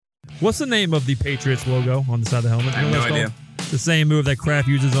What's the name of the Patriots logo on the side of the helmet? I have no idea. The same move that Kraft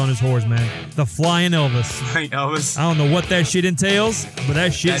uses on his horse, man. The Flying Elvis. Flying Elvis? I don't know what that shit entails, but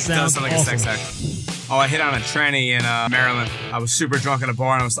that shit sounds like awesome. a sex act. Oh, I hit on a tranny in Maryland. I was super drunk at a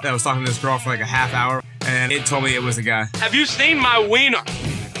bar, and I was talking to this girl for like a half hour, and it told me it was a guy. Have you seen my wiener?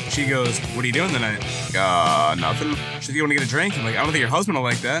 She goes, "What are you doing tonight?" Nothing. She's like, "You want to get a drink?" I'm like, "I don't think your husband will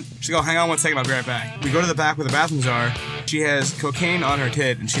like that." She's like, "Oh, hang on one second, I'll be right back." We go to the back where the bathrooms are. She has cocaine on her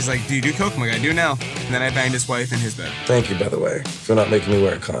tit, and she's like, "Do you do coke?" I'm like, "I do now." And then I banged his wife in his bed. Thank you, by the way, for not making me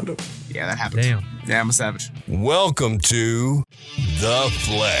wear a condom. Yeah, that happens. Damn. Yeah, I'm a savage. Welcome to The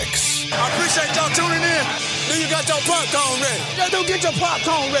Flex. I appreciate y'all tuning in. Do you got your popcorn ready? Yeah, don't get your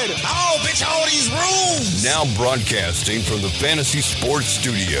popcorn ready. Oh, bitch, all these rules. Now broadcasting from the Fantasy Sports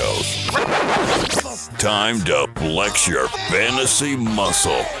Studios. Time to flex your fantasy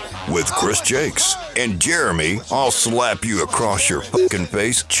muscle with Chris Jakes and Jeremy. I'll slap you across your fucking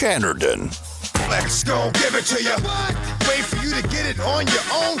face, Chatterton. Let's go give it to you. Wait for you to get it on your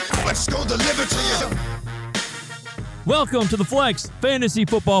own. Let's go deliver to you. Welcome to the Flex Fantasy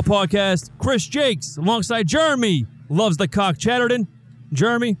Football Podcast. Chris Jakes alongside Jeremy Loves the Cock Chatterton.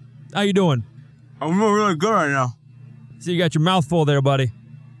 Jeremy, how you doing? I'm doing really good right now. See, you got your mouth full there, buddy.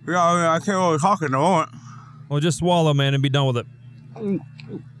 Yeah, I can't really talk at the moment. Well, just swallow, man, and be done with it.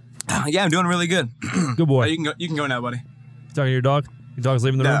 Yeah, I'm doing really good. Good boy. You can go now, buddy. You talking to your dog? Your dog's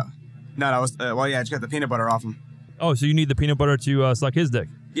leaving the room? No, I was. I just got the peanut butter off him. Oh, so you need the peanut butter to suck his dick?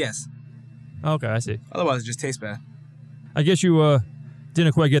 Yes. Okay, I see. Otherwise, it just tastes bad. I guess you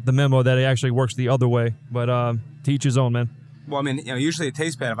didn't quite get the memo that it actually works the other way, but to each his own, man. Well, I mean, usually it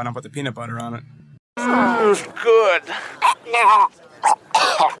tastes bad if I don't put the peanut butter on it. It's good.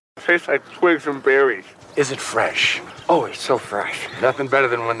 Tastes like twigs and berries. Is it fresh? Oh, it's so fresh. Nothing better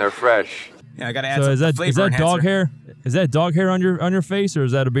than when they're fresh. Yeah, I gotta add so some flavor is that enhancer. dog hair? Is that dog hair on your face, or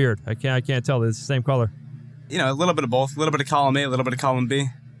is that a beard? I can't tell. It's the same color. A little bit of both. A little bit of column A, a little bit of column B. A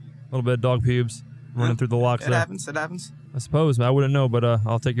little bit of dog pubes running through the locks. It happens. It happens. I suppose. I wouldn't know, but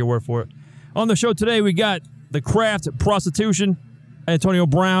I'll take your word for it. On the show today, we got the Kraft prostitution, Antonio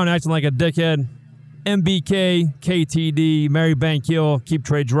Brown acting like a dickhead, MBK, KTD, Mary Bank Hill, keep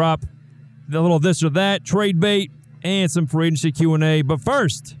trade drop, the little this or that, trade bait, and some free agency Q&A. But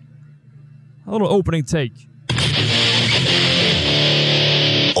first, a little opening take.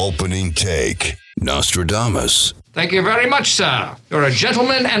 Opening take. Nostradamus. Thank you very much, sir. You're a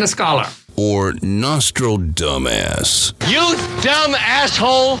gentleman and a scholar. Or Nostradumbass. You dumb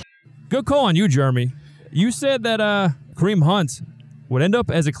asshole. Good call on you, Jeremy. You said that Kareem Hunt would end up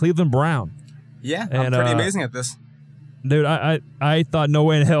as a Cleveland Brown. Yeah, I'm pretty amazing at this. Dude, I thought no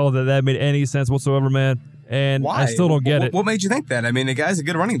way in hell that made any sense whatsoever, man. And Why? I still don't get it. What made you think that? I mean, the guy's a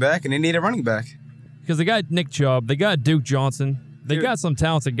good running back, and they need a running back. Because they got Nick Chubb, they got Duke Johnson, they got some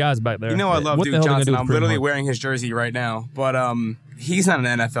talented guys back there. I love what Duke the hell Johnson. I'm literally Hunt? wearing his jersey right now, but he's not an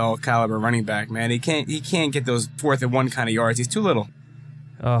NFL caliber running back, man. He can't get those 4th and 1 kind of yards. He's too little.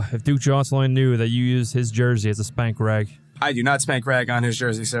 If Duke Johnson only knew that you use his jersey as a spank rag. I do not spank rag on his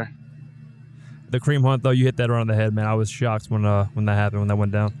jersey, sir. The Kareem Hunt, though, you hit that right on the head, man. I was shocked when that happened, when that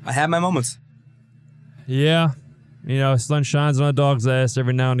went down. I have my moments. Yeah. Sun shines on a dog's ass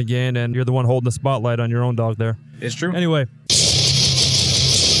every now and again, and you're the one holding the spotlight on your own dog there. It's true. Anyway.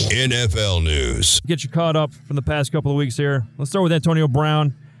 NFL news. Get you caught up from the past couple of weeks here. Let's start with Antonio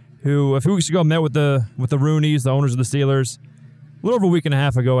Brown, who a few weeks ago met with the Rooneys, the owners of the Steelers. A little over a week and a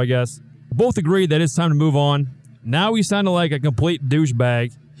half ago, I guess. Both agreed that it's time to move on. Now he sounded like a complete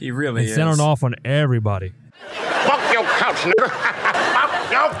douchebag. He really is. Sounding off on everybody. Fuck your couch, nigga.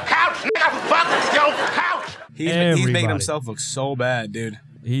 Fuck your couch, nigga. Fuck your couch. He's making himself look so bad, dude.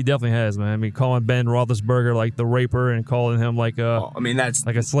 He definitely has, man. I mean, calling Ben Roethlisberger like the raper and calling him like that's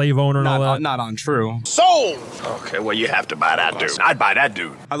like a slave owner and all that. Not untrue. Sold. Okay, well, you have to buy that dude. I'd buy that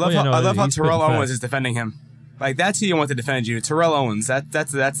dude. I love how Terrell Owens is defending him. Like, that's who you want to defend you. Terrell Owens.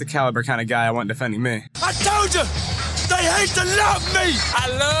 That's the caliber kind of guy I want defending me. I told you, they hate to love me. I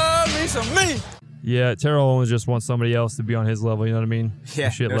love me some me. Yeah, Terrell Owens just wants somebody else to be on his level, you know what I mean? Yeah,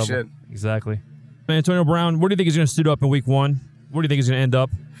 shit no level. shit. Exactly. Antonio Brown, where do you think he's going to suit up in week 1? Where do you think he's going to end up?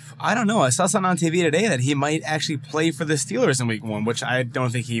 I don't know. I saw something on TV today that he might actually play for the Steelers in week 1, which I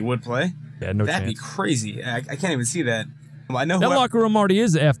don't think he would play. Yeah, no That'd chance. be crazy. I can't even see that. I know that locker room already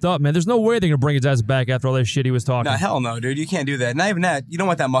is effed up, man. There's no way they're going to bring his ass back after all that shit he was talking. No, hell no, dude. You can't do that. Not even that. You don't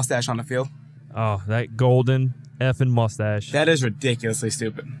want that mustache on the field. Oh, that golden effing mustache. That is ridiculously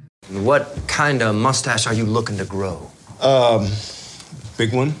stupid. What kind of mustache are you looking to grow?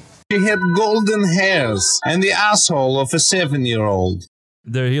 Big one. She had golden hairs and the asshole of a 7-year-old.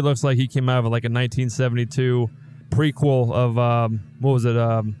 There, he looks like he came out of like a 1972 prequel of, what was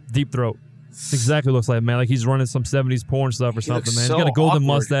it, Deep Throat. It's exactly looks like, man. Like he's running some 70s porn stuff or something, man. He's got a golden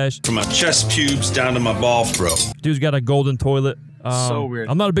mustache. From my chest pubes down to my ball throat. Dude's got a golden toilet. So weird.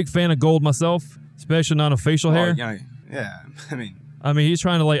 I'm not a big fan of gold myself, especially not on facial hair. Yeah, I mean, he's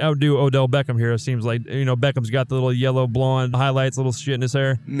trying to like outdo Odell Beckham here. It seems like, Beckham's got the little yellow blonde highlights, little shit in his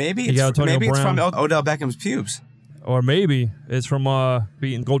hair. Maybe it's from Odell Beckham's pubes. Or maybe it's from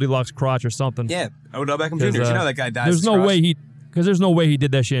beating Goldilocks' crotch or something. Yeah, Odell Beckham Jr. You know that guy died. There's no way he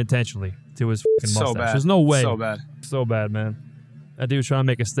did that shit intentionally to his fucking mustache. So bad. There's no way. So bad, man. That dude's trying to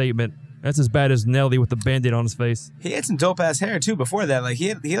make a statement. That's as bad as Nelly with the Band-Aid on his face. He had some dope ass hair too before that. Like he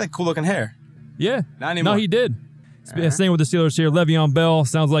had cool looking hair. Yeah. Not anymore. No, he did. Staying with the Steelers here, Le'Veon Bell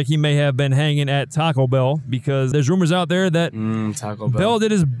sounds like he may have been hanging at Taco Bell because there's rumors out there that Taco Bell. Bell did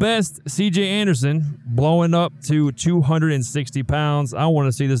his best. C.J. Anderson blowing up to 260 pounds. I want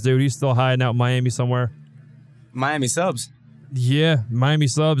to see this dude. He's still hiding out in Miami somewhere. Miami subs. Yeah, Miami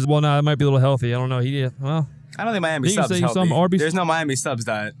subs. Well, no, that might be a little healthy. I don't know. I don't think Miami subs is healthy. There's no Miami subs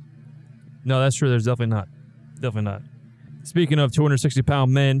diet. No, that's true. There's definitely not. Definitely not. Speaking of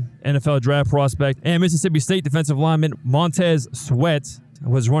 260-pound men, NFL draft prospect and Mississippi State defensive lineman Montez Sweat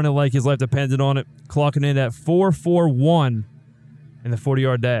was running like his life depended on it, clocking in at 4.41 in the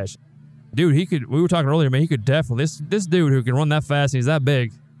 40-yard dash. Dude, we were talking earlier, man, he could definitely, this dude who can run that fast and he's that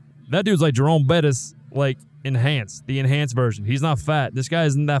big, that dude's like Jerome Bettis, like enhanced, the enhanced version. He's not fat. This guy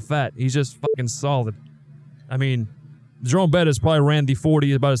isn't that fat. He's just fucking solid. I mean, Jerome Bettis probably ran the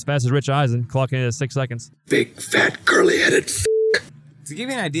 40 about as fast as Rich Eisen, clocking in at 6 seconds. Big, fat, curly-headed f***. To give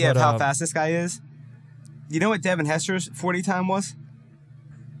you an idea of how fast this guy is, you know what Devin Hester's 40 time was?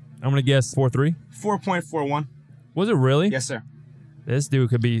 I'm going to guess 4.3? 4.41. Was it really? Yes, sir. This dude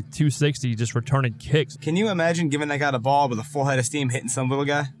could be 260 just returning kicks. Can you imagine giving that guy the ball with a full head of steam hitting some little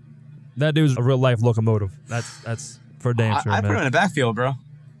guy? That dude's a real-life locomotive. That's for damn sure, I put him in the backfield, bro.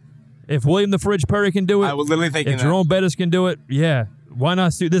 If William the Fridge Perry can do it, I was literally thinking if Jerome Bettis can do it, yeah. Why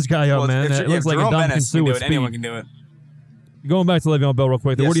not suit this guy up, man? It looks like a dumb can sue with speed. Anyone can do it. Going back to Le'Veon Bell real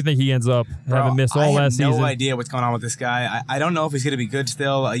quick, what do you think he ends up having missed all last season? I have no idea what's going on with this guy. I don't know if he's going to be good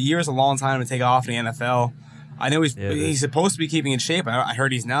still. A year is a long time to take off in the NFL. I know he's supposed to be keeping in shape. I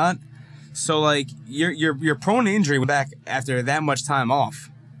heard he's not. So, like, you're prone to injury back after that much time off.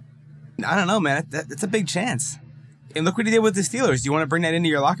 I don't know, man. That's a big chance. And look what he did with the Steelers. Do you want to bring that into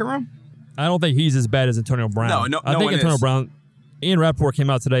your locker room? I don't think he's as bad as Antonio Brown. No I think Antonio Brown. Ian Rappaport came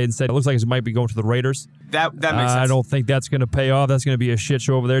out today and said it looks like he might be going to the Raiders. That makes sense. I don't think that's going to pay off. That's going to be a shit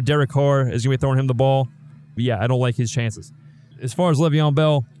show over there. Derek Carr is going to be throwing him the ball. But yeah, I don't like his chances. As far as Le'Veon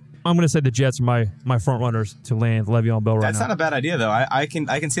Bell, I'm going to say the Jets are my front runners to land Le'Veon Bell right now. That's not a bad idea, though. I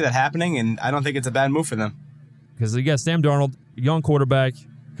can see that happening, and I don't think it's a bad move for them. Because you got Sam Darnold, young quarterback,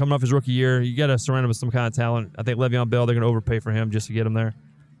 coming off his rookie year. You got to surround him with some kind of talent. I think Le'Veon Bell, they're going to overpay for him just to get him there.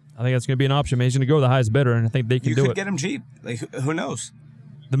 I think that's going to be an option, man. He's going to go the highest bidder, and I think they can do it. You could get him cheap. Like, who knows?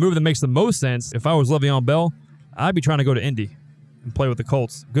 The move that makes the most sense, if I was Le'Veon Bell, I'd be trying to go to Indy and play with the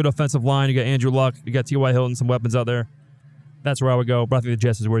Colts. Good offensive line. You got Andrew Luck. You got T.Y. Hilton, some weapons out there. That's where I would go. But I think the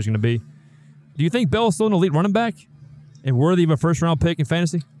Jets is where he's going to be. Do you think Bell is still an elite running back and worthy of a first-round pick in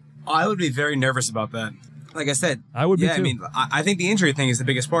fantasy? I would be very nervous about that. Like I said. I would be, too. I mean, I think the injury thing is the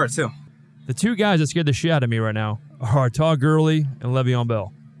biggest part, too. The two guys that scared the shit out of me right now are Todd Gurley and Le'Veon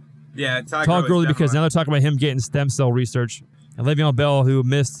Bell. Yeah, Todd Gurley because now they're talking about him getting stem cell research. And Le'Veon Bell, who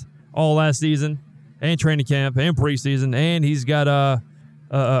missed all last season and training camp and preseason, and he's got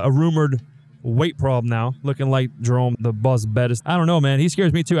a rumored weight problem now, looking like Jerome the Buzz Bettis. I don't know, man. He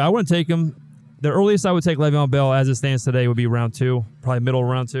scares me, too. I wouldn't take him. The earliest I would take Le'Veon Bell as it stands today would be round 2, probably middle of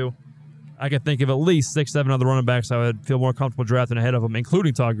round 2. I could think of at least 6-7 other running backs I would feel more comfortable drafting ahead of him,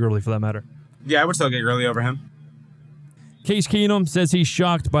 including Todd Gurley, for that matter. Yeah, I would still get Gurley over him. Case Keenum says he's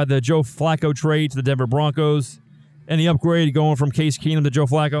shocked by the Joe Flacco trade to the Denver Broncos. Any upgrade going from Case Keenum to Joe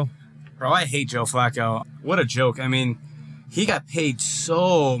Flacco? Bro, I hate Joe Flacco. What a joke. I mean, he got paid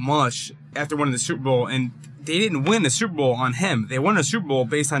so much after winning the Super Bowl, and they didn't win the Super Bowl on him. They won the Super Bowl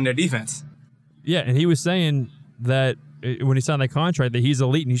based on their defense. Yeah, and he was saying that when he signed that contract that he's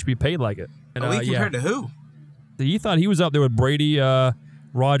elite and he should be paid like it. And, elite compared to who? He thought he was up there with Brady,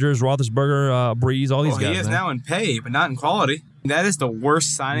 Rodgers, Roethlisberger, Breeze, all these guys. He is man. Now in pay, but not in quality. That is the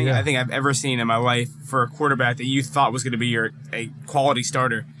worst signing I think I've ever seen in my life for a quarterback that you thought was going to be a quality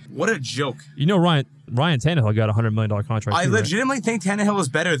starter. What a joke. You know, Ryan Tannehill got a $100 million contract. I legitimately think Tannehill is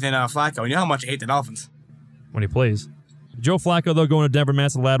better than Flacco. You know how much I hate the Dolphins. When he plays. Joe Flacco, though, going to Denver, man,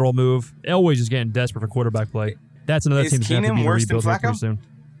 it's a lateral move. Elway's just getting desperate for quarterback play. That's another team that's going to have to be rebuilt pretty soon.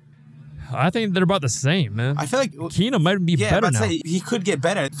 I think they're about the same, man. I feel like Keenum might be better now. He could get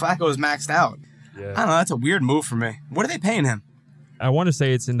better. Flacco is maxed out. I don't know. That's a weird move for me. What are they paying him? I want to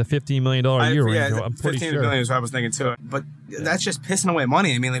say it's in the $15 million a year range. I'm pretty sure. 15 million is what I was thinking too. But that's just pissing away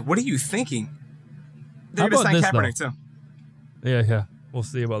money. I mean, like, what are you thinking? They're going to sign Kaepernick too. Yeah. We'll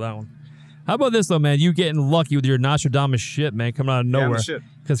see about that one. How about this, though, man? You getting lucky with your Nostradamus shit, man, coming out of nowhere.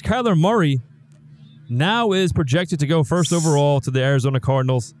 Because Kyler Murray now is projected to go first overall to the Arizona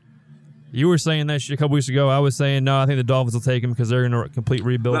Cardinals. You were saying that shit a couple weeks ago. I was saying, no, I think the Dolphins will take him because they're in a complete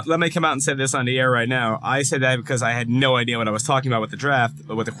rebuild. Let me come out and say this on the air right now. I said that because I had no idea what I was talking about with the draft,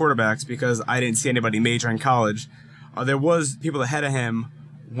 with the quarterbacks, because I didn't see anybody major in college. There was people ahead of him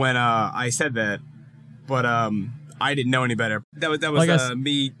when I said that, but I didn't know any better. That was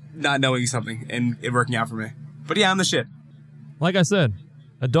me not knowing something and it working out for me. But yeah, I'm the shit. Like I said,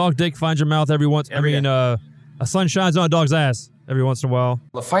 a dog dick finds your mouth a sun shines on a dog's ass every once in a while.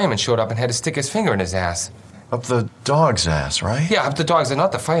 The fireman showed up and had to stick his finger in his ass. Up the dog's ass, right? Yeah, up the dog's and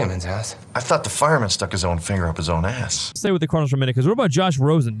not the fireman's ass. I thought the fireman stuck his own finger up his own ass. Stay with the Cardinals for a minute, because what about Josh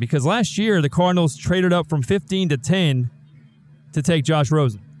Rosen? Because last year, the Cardinals traded up from 15 to 10 to take Josh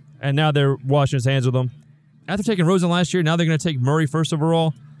Rosen. And now they're washing his hands with him. After taking Rosen last year, now they're going to take Murray first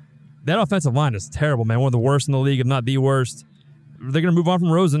overall. That offensive line is terrible, man. One of the worst in the league, if not the worst. They're going to move on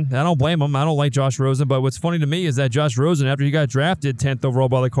from Rosen. I don't blame them. I don't like Josh Rosen. But what's funny to me is that Josh Rosen, after he got drafted 10th overall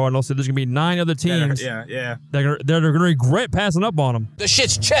by the Cardinals, said there's going to be 9 other teams that are going to regret passing up on him. The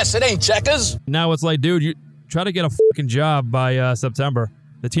shit's chess. It ain't checkers. Now it's like, dude, you try to get a fucking job by September.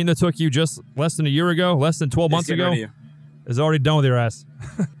 The team that took you just less than a year ago, less than 12 months ago, is already done with your ass.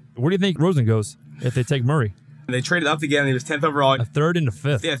 Where do you think Rosen goes if they take Murray? They traded up again. He was 10th overall. A third and a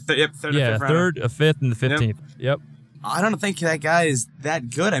fifth. Yeah, third and fifth. Third, a fifth, and the 15th. Yep. I don't think that guy is that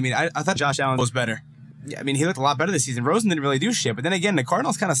good. I mean, I thought Josh Allen was better. Yeah, I mean, he looked a lot better this season. Rosen didn't really do shit. But then again, the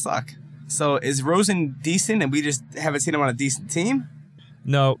Cardinals kind of suck. So is Rosen decent and we just haven't seen him on a decent team?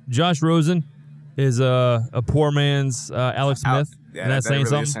 No, Josh Rosen is a poor man's Alex Smith. Yeah, and that's saying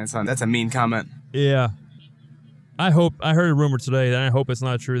really something. That's a mean comment. Yeah. I heard a rumor today, and I hope it's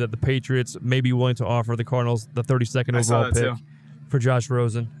not true, that the Patriots may be willing to offer the Cardinals the 32nd overall pick for Josh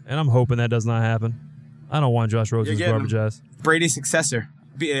Rosen. And I'm hoping that does not happen. I don't want Josh Rosen's garbage ass. Brady's successor.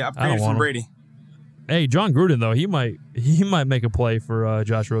 Upgraded from Brady. Hey, John Gruden, though, he might make a play for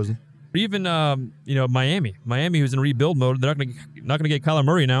Josh Rosen. Or even Miami. Miami, who's in rebuild mode, they're not gonna get Kyler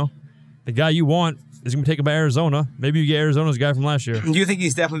Murray now. The guy you want is gonna be taken by Arizona. Maybe you get Arizona's guy from last year. Do you think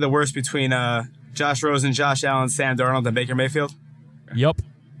he's definitely the worst between Josh Rosen, Josh Allen, Sam Darnold, and Baker Mayfield? Yep.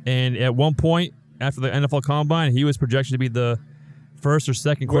 And at one point after the NFL Combine, he was projected to be the first or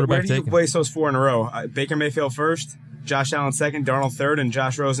second quarterback taken. Where do you place those 4 in a row? Baker Mayfield first, Josh Allen second, Darnold third, and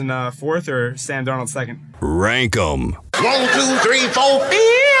Josh Rosen fourth, or Sam Darnold second? Rank them. 1, 2, 3, 4,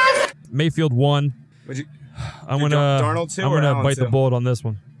 5. Mayfield 1. I'm gonna Darnold 2 I'm or gonna Allen bite 2? the bullet on this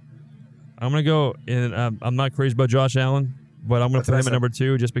one. I'm gonna go in. I'm not crazy about Josh Allen, but I'm gonna put him at number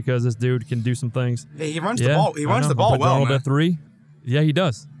 2 just because this dude can do some things. Yeah, he runs the ball. He runs the ball well, Darnold man. at 3. Yeah, he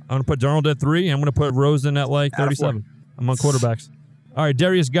does. I'm gonna put Darnold at 3, and I'm gonna put Rosen at like 37. I'm on quarterbacks. All right,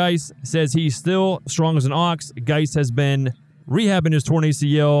 Darius Geis says he's still strong as an ox. Geis has been rehabbing his torn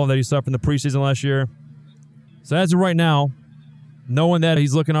ACL that he suffered in the preseason last year. So as of right now, knowing that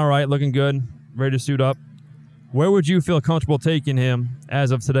he's looking all right, looking good, ready to suit up, where would you feel comfortable taking him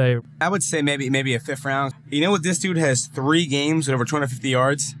as of today? I would say maybe a 5th round. You know what? This dude has 3 games with over 250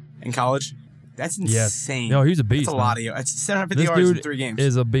 yards in college. That's insane. No, he's a beast. That's a lot of yards. It's 750 yards in 3 games. This dude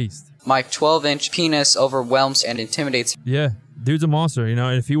is a beast. My 12-inch penis overwhelms and intimidates. Yeah, dude's a monster. You know,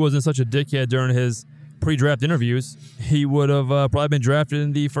 and if he wasn't such a dickhead during his pre-draft interviews, he would have probably been drafted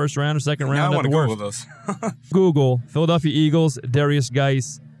in the first round or second round at the worst. Google those. Google Philadelphia Eagles Darius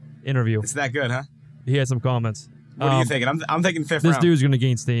Geis interview. It's that good, huh? He had some comments. What are you thinking? I'm thinking 5th round. This dude's going to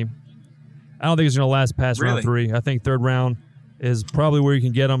gain steam. I don't think he's going to last past round 3. I think 3rd round is probably where you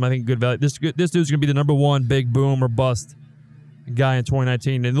can get him. I think good value. This dude's going to be the number 1 big boom or bust guy in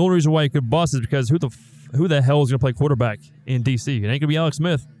 2019. And the only reason why he could bust is because who the hell is going to play quarterback in DC? It ain't going to be Alex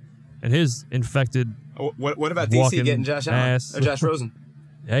Smith and his infected. What about DC getting Josh Allen or Josh Rosen?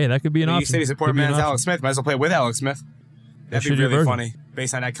 Hey, that could be an option. You said he's a poor man's Alex Smith. Might as well play with Alex Smith. That'd be really funny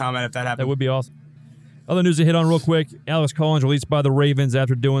based on that comment if that happened. That would be awesome. Other news to hit on real quick. Alex Collins released by the Ravens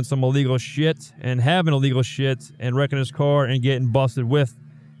after doing some illegal shit and having illegal shit and wrecking his car and getting busted with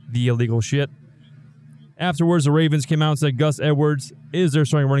the illegal shit. Afterwards, the Ravens came out and said Gus Edwards is their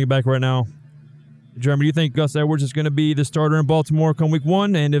starting running back right now. Jeremy, do you think Gus Edwards is going to be the starter in Baltimore come week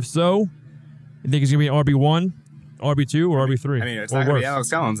 1? And if so, you think he's going to be RB1, RB2, or RB3? I mean, it's not going to be Alex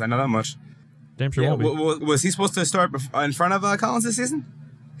Collins. I know that much. Damn sure won't be. Was he supposed to start in front of Collins this season?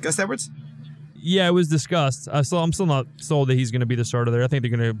 Gus Edwards? Yeah, it was discussed. I'm still not sold that he's going to be the starter there. I think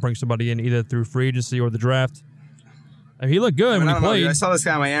they're going to bring somebody in either through free agency or the draft. I mean, he looked good when he played. I saw this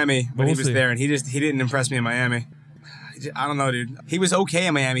guy in Miami when he was there, and he didn't impress me in Miami. I don't know, dude. He was okay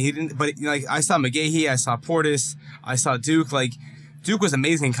in Miami. He didn't, but like I saw McGahee, I saw Portis, I saw Duke. Like Duke was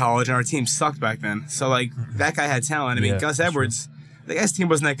amazing in college, and our team sucked back then. So like that guy had talent. I mean, Gus Edwards, the guy's team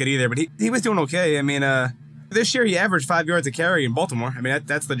wasn't that good either, but he was doing okay. I mean, this year he averaged 5 yards a carry in Baltimore. I mean,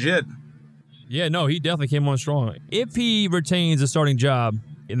 that's legit. Yeah, no, he definitely came on strong. If he retains a starting job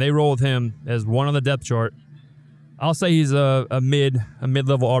and they roll with him as one on the depth chart, I'll say he's a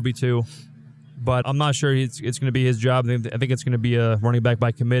mid-level RB2, but I'm not sure it's going to be his job. I think it's going to be a running back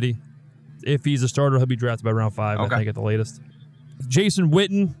by committee. If he's a starter, he'll be drafted by round 5, I think, at the latest. Jason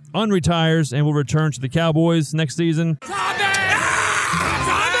Witten unretires and will return to the Cowboys next season.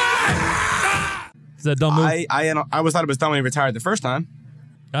 Is that dumb move? I always thought it was dumb when he retired the first time.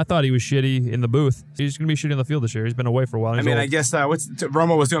 I thought he was shitty in the booth. He's going to be shitty on the field this year. He's been away for a while. I mean, I guess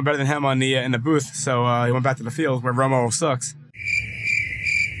Romo was doing better than him on the in the booth, so he went back to the field where Romo sucks.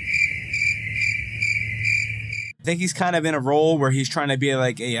 I think he's kind of in a role where he's trying to be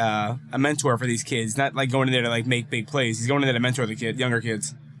like a mentor for these kids, not like going in there to like make big plays. He's going in there to mentor the younger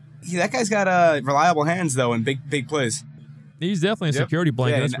kids. That guy's got reliable hands though and big plays. He's definitely a security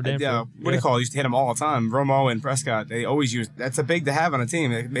blanket. That's for damn sure. What do you call it? He used to hit him all the time. Romo and Prescott, they always use. That's a big to have on a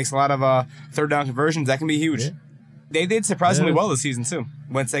team. It makes a lot of third down conversions. That can be huge. Yeah. They did surprisingly well this season too.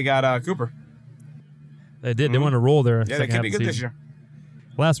 Once they got Cooper, they did. They won a roll there. Yeah, they could be good this year.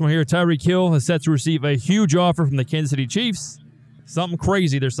 Last one here. Tyreek Hill is set to receive a huge offer from the Kansas City Chiefs. Something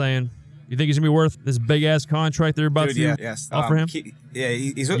crazy, they're saying. You think he's gonna be worth this big ass contract they're about to offer him?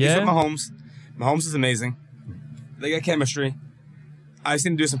 He's with Mahomes. Mahomes is amazing. They got chemistry. I've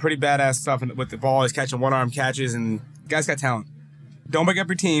seen him do some pretty badass stuff with the ball. He's catching one-arm catches, and the guy's got talent. Don't break up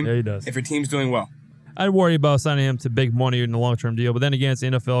your team if your team's doing well. I'd worry about signing him to big money in the long-term deal, but then again, it's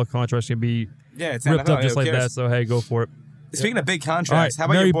NFL. Contracts can be it's ripped NFL, up just like that, so hey, go for it. Speaking of big contracts, how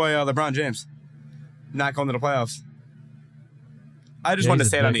about your boy LeBron James not going to the playoffs? I just wanted to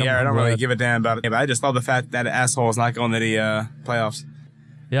say it on the air. I don't really give a damn about it, but I just love the fact that asshole is not going to the playoffs.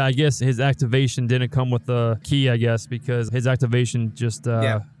 Yeah, I guess his activation didn't come with the key, I guess, because his activation just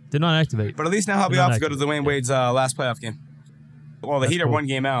did not activate. But at least now he'll be off to go to Dwayne Wade's last playoff game. Well, the Heat are 1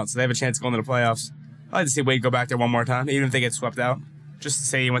 game out, so they have a chance of going to the playoffs. I'd like to see Wade go back there one more time, even if they get swept out, just to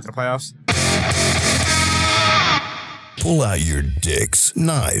say he went to the playoffs. Pull out your dicks,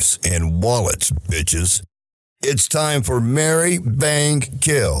 knives, and wallets, bitches. It's time for Marry, Bang,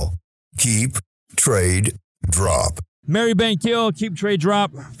 Kill. Keep, Trade, Drop. Marry, Bang, Kill, Keep, Trade,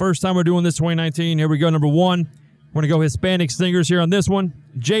 Drop. First time we're doing this 2019. Here we go, number 1. We're going to go Hispanic singers here on this one.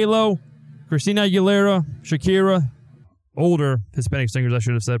 J-Lo, Christina Aguilera, Shakira. Older Hispanic singers, I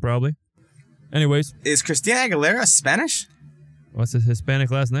should have said probably. Anyways. Is Christina Aguilera Spanish? What's his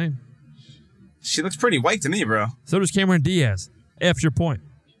Hispanic last name? She looks pretty white to me, bro. So does Cameron Diaz. F's your point.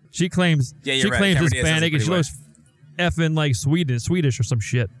 She claims claims Hispanic and she looks effing like Swedish or some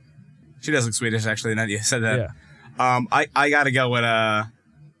shit. She does look Swedish, actually, now that you said that. Yeah. I gotta go with all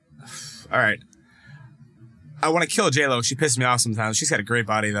right. I want to kill J-Lo. She pisses me off sometimes. She's got a great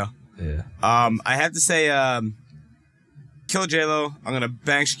body though. Yeah. I have to say kill J-Lo. I'm gonna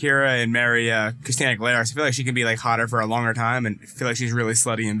bang Shakira and marry Christina Aguilera. I feel like she can be like hotter for a longer time and feel like she's really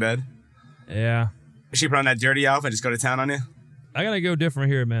slutty in bed. Yeah. Is she put on that dirty outfit and just go to town on you? I gotta go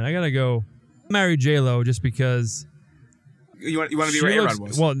different here, man. I gotta go marry J-Lo just because. You want to be where A-Rod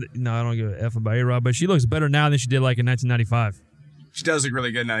was? Well, no, I don't give a F about A-Rod, but she looks better now than she did like in 1995. She does look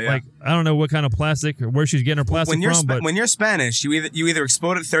really good now, yeah. Like, I don't know what kind of plastic or where she's getting her plastic from, but when you're Spanish, you either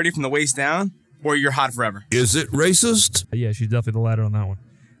explode at 30 from the waist down or you're hot forever. Is it racist? Yeah, she's definitely the latter on that one.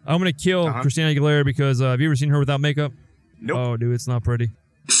 I'm gonna kill Christina Aguilera because have you ever seen her without makeup? Nope. Oh, dude, it's not pretty.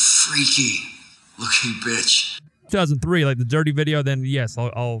 Freaky looking bitch. 2003, like the dirty video. Then yes,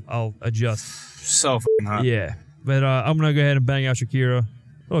 I'll adjust. So fucking hot. Yeah, but I'm gonna go ahead and bang out Shakira,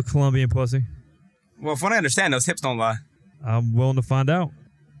 little Colombian pussy. Well, from what I understand, those hips don't lie. I'm willing to find out.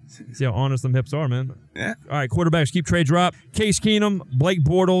 See how honest them hips are, man. Yeah. All right, quarterbacks, keep, trade, drop. Case Keenum, Blake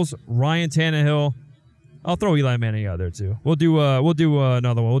Bortles, Ryan Tannehill. I'll throw Eli Manning out there too. We'll do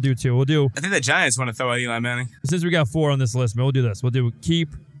another one. We'll do 2. I think the Giants want to throw out Eli Manning. Since we got 4 on this list, man, we'll do this. We'll do keep,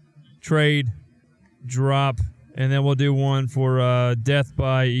 trade, drop, and then we'll do one for death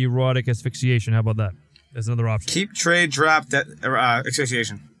by erotic asphyxiation. How about that? That's another option. Keep, trade, drop,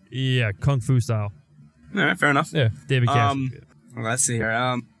 asphyxiation. Yeah, Kung Fu style. All right, fair enough. Yeah, David Cash. Well, let's see here.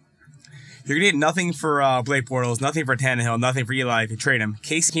 You're going to get nothing for Blake Bortles, nothing for Tannehill, nothing for Eli if you trade him.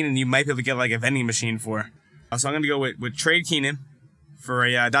 Case Keenum, you might be able to get like a vending machine for. So I'm going to go with trade Keenum for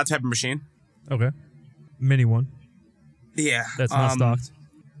a Dr. Pepper machine. Okay. Mini one. Yeah. That's not stocked.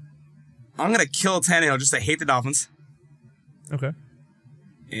 I'm going to kill Tannehill just to hate the Dolphins. Okay.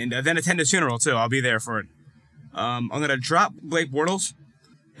 And then attend his funeral, too. I'll be there for it. I'm going to drop Blake Bortles.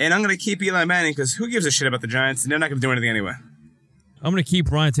 And I'm going to keep Eli Manning because who gives a shit about the Giants? And they're not going to do anything anyway. I'm going to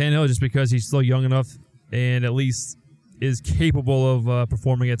keep Ryan Tannehill just because he's still young enough and at least is capable of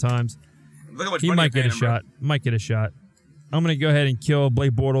performing at times. Look how much he money might you're get paying a him, shot. Might get a shot. I'm going to go ahead and kill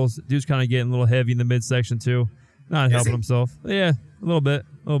Blake Bortles. Dude's kind of getting a little heavy in the midsection, too. Not helping himself. Yeah, a little bit.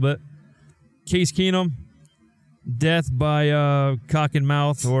 Case Keenum, death by cock and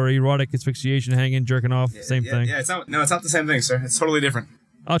mouth or erotic asphyxiation, hanging, jerking off, same thing. Yeah, it's not the same thing, sir. It's totally different.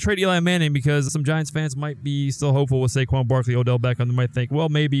 I'll trade Eli Manning because some Giants fans might be still hopeful with Saquon Barkley, Odell Beckham. They might think, well,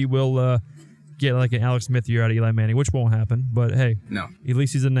 maybe we'll get like an Alex Smith year out of Eli Manning, which won't happen. But hey, no. At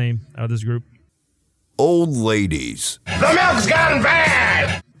least he's a name out of this group. Old ladies. The milk's gone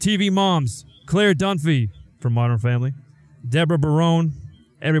bad! TV moms, Claire Dunphy from Modern Family, Deborah Barone,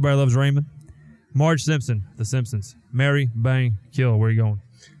 Everybody Loves Raymond, Marge Simpson, The Simpsons, Mary, Bang, Kill. Where are you going?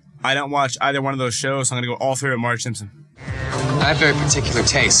 I don't watch either one of those shows, so I'm going to go all three with Marge Simpson. I have very particular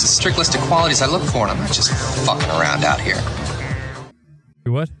tastes. A strict list of qualities I look for, and I'm not just fucking around out here.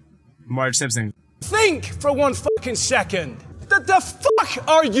 What? Marge Simpson. Think for one fucking second. The fuck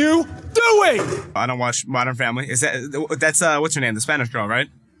are you doing? I don't watch Modern Family. That's what's her name? The Spanish girl, right?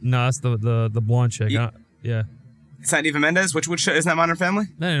 No, that's the blonde chick. Yeah. It's not Eva Mendes? Which show? Isn't that Modern Family?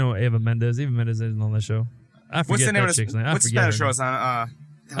 I don't know Eva Mendes. Eva Mendes isn't on that show. I forget what's the name that chick's name. What's the Spanish show? It's on.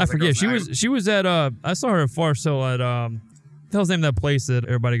 I forget. She was at I saw her at Farcel at the hell's the name of that place that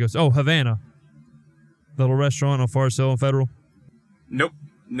everybody goes? Oh, Havana. The little restaurant on Farcel and Federal. Nope.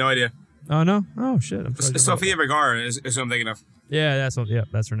 No idea. Oh no? Oh shit. I'm sorry. Sofia Vergara is who I'm thinking of. Yeah,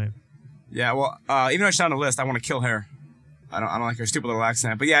 that's her name. Yeah, well, even though she's on the list, I want to kill her. I don't like her stupid little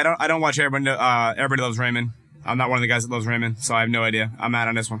accent. But yeah, I don't watch Everybody Loves Raymond. I'm not one of the guys that loves Raymond, so I have no idea. I'm out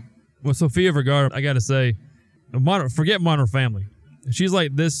on this one. Well, Sofia Vergara, I gotta say, forget Modern Family. She's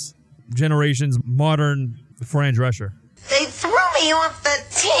like this generation's modern Fran Drescher. They threw me off the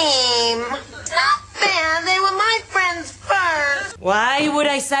team. It's not fair. They were my friends first. Why would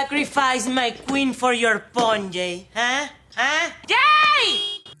I sacrifice my queen for your ponje? Huh? Daddy!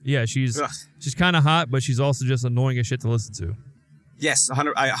 Yeah, she's kind of hot, but she's also just annoying as shit to listen to. Yes, I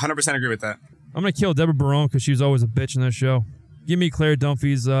 100% agree with that. I'm going to kill Deborah Barone because she was always a bitch in that show. Give me Claire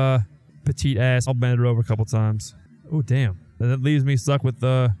Dunphy's petite ass. I'll bend it over a couple times. Oh, damn. That leaves me stuck with,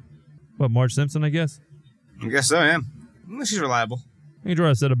 Marge Simpson, I guess? I guess so, yeah. She's reliable. You can draw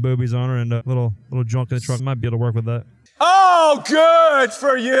a set of boobies on her and a little junk in the trunk. Might be able to work with that. Oh, good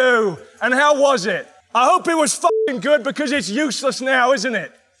for you. And how was it? I hope it was fucking good because it's useless now, isn't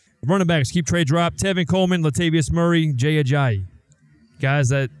it? Running backs, keep trade drop. Tevin Coleman, Latavius Murray, Jay Ajayi. Guys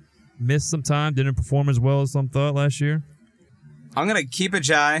that missed some time, didn't perform as well as some thought last year. I'm going to keep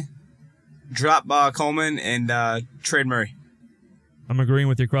Ajayi, drop Coleman, and trade Murray. I'm agreeing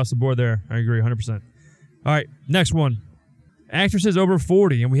with you across the board there. I agree 100%. All right, next one. Actresses over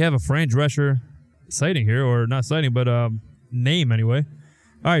 40, and we have a Fran Drescher sighting here, or not sighting, but name anyway.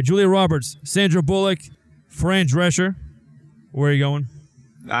 All right, Julia Roberts, Sandra Bullock, Fran Drescher. Where are you going?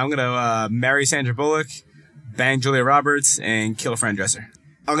 I'm going to marry Sandra Bullock, bang Julia Roberts, and kill Fran Drescher.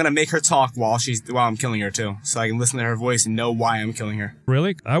 I'm going to make her talk while I'm killing her, too, so I can listen to her voice and know why I'm killing her.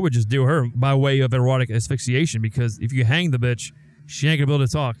 Really? I would just do her by way of erotic asphyxiation, because if you hang the bitch, she ain't going to be able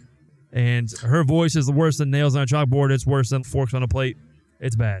to talk. And her voice is worse than nails on a chalkboard. It's worse than forks on a plate.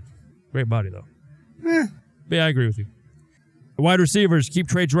 It's bad. Great body, though. But yeah, I agree with you. Wide receivers, keep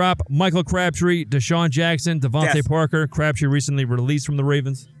trade drop. Michael Crabtree, Deshaun Jackson, Devontae Parker. Crabtree recently released from the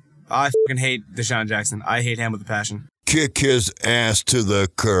Ravens. I fucking hate Deshaun Jackson. I hate him with a passion. Kick his ass to the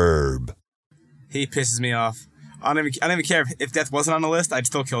curb. He pisses me off. I don't even care if death wasn't on the list. I'd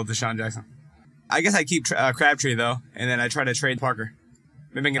still kill Deshaun Jackson. I guess I'd keep Crabtree, though, and then I'd try to trade Parker.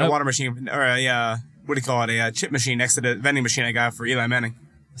 Maybe I can get a water machine, or what do you call it, a chip machine next to the vending machine I got for Eli Manning.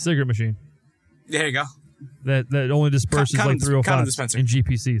 Cigarette machine. There you go. That only disperses like 305 in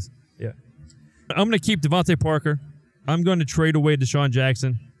GPCs. Yeah. I'm going to keep Devontae Parker. I'm going to trade away Deshaun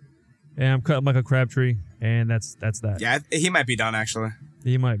Jackson. And I'm cutting Michael Crabtree. And that's that. Yeah, he might be done, actually.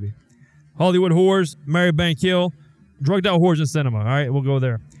 He might be. Hollywood whores, Mary Bank Hill, drugged out whores in cinema. All right, we'll go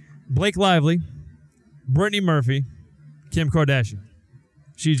there. Blake Lively, Brittany Murphy, Kim Kardashian.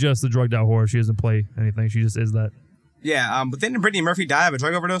 She's just a drugged out whore. She doesn't play anything. She just is that. Yeah, but didn't Brittany Murphy die of a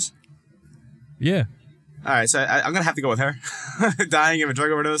drug overdose? Yeah. All right, so I'm going to have to go with her. Dying of a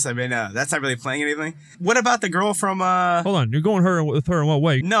drug overdose. I mean, that's not really playing anything. What about the girl from... Hold on. You're going with her in what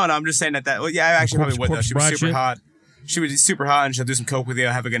way? No, I'm just saying that... Well, yeah, I actually probably would, though. She was super hot. She was super hot, and she'll do some coke with you.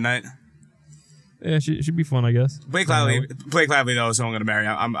 Have a good night. Yeah, she'd be fun, I guess. Blake Lively though is who I'm gonna marry.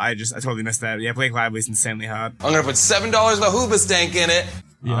 I totally missed that. Yeah, Blake Lively's insanely hot. I'm gonna put $7 of hoobastank in it.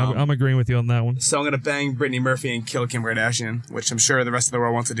 Yeah, I'm agreeing with you on that one. So I'm gonna bang Brittany Murphy and kill Kim Kardashian, which I'm sure the rest of the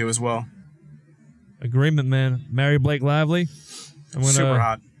world wants to do as well. Agreement, man. Marry Blake Lively. I'm gonna, super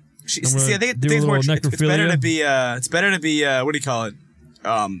hot. I think it's more. It's better to be. It's better to be. What do you call it?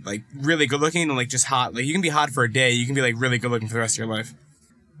 Like really good looking and like just hot. Like you can be hot for a day. You can be like really good looking for the rest of your life.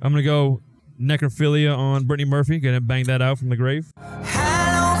 I'm gonna go necrophilia on Brittany Murphy. Gonna bang that out from the grave.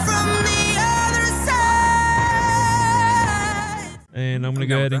 And I'm gonna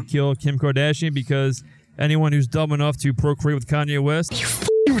go ahead and kill Kim Kardashian because anyone who's dumb enough to procreate with Kanye West, you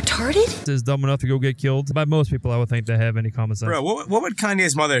f***ing retarded, is dumb enough to go get killed by most people. I would think that have any common sense. Bro, what would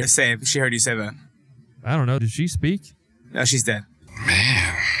Kanye's mother say if she heard you say that? I don't know. Did she speak? No, she's dead.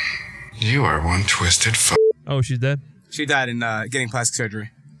 Man, you are one twisted f***. Oh, she's dead? She died in getting plastic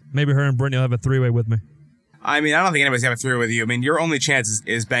surgery. Maybe her and Brittany will have a three-way with me. I mean, I don't think anybody's have a three-way with you. I mean, your only chance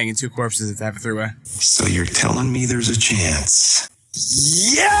is banging two corpses to have a three-way. So you're telling me there's a chance?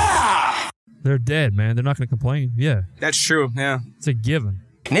 Yeah! They're dead, man. They're not going to complain. Yeah. That's true, yeah. It's a given.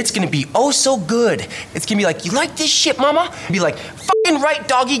 And it's going to be oh so good. It's going to be like, you like this shit, mama? Be like, fucking right,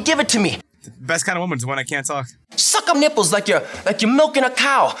 doggy, give it to me. The best kind of woman's the one I can't talk. Suck up nipples like you're milking a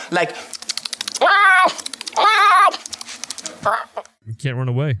cow. Like, you can't run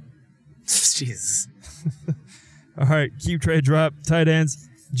away. Jesus. All right, keep trade drop. Tight ends.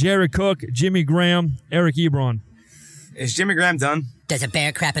 Jared Cook, Jimmy Graham, Eric Ebron. Is Jimmy Graham done? Does a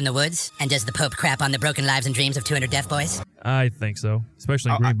bear crap in the woods? And does the Pope crap on the broken lives and dreams of 200 deaf boys? I think so.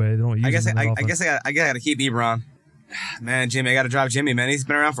 Especially in Green Bay. They don't use him I guess I gotta keep Ebron. Man, Jimmy, I gotta drop Jimmy, man. He's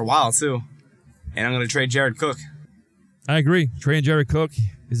been around for a while, too. And I'm gonna trade Jared Cook. I agree. Trading Jared Cook,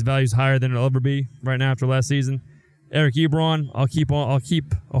 his value's higher than it'll ever be right now after last season. Eric Ebron, I'll keep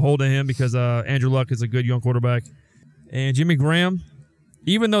a hold of him because Andrew Luck is a good young quarterback. And Jimmy Graham,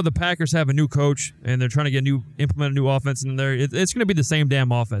 even though the Packers have a new coach and they're trying to implement a new offense in there, it's going to be the same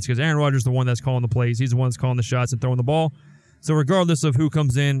damn offense because Aaron Rodgers is the one that's calling the plays. He's the one that's calling the shots and throwing the ball. So regardless of who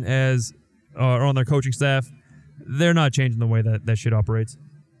comes in as or on their coaching staff, they're not changing the way that shit operates.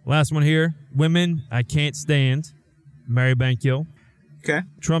 Last one here, women I can't stand. Mary Bankill. Okay.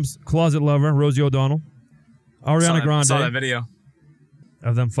 Trump's closet lover, Rosie O'Donnell. Ariana Grande. Saw that video.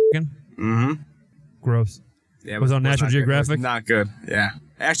 Of them fucking? Mm-hmm. Gross. Yeah, it was on National Geographic? It was not good. Yeah.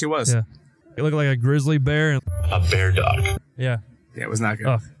 It actually was. Yeah. It looked like a grizzly bear. And a bear dog. Yeah. Yeah, it was not good.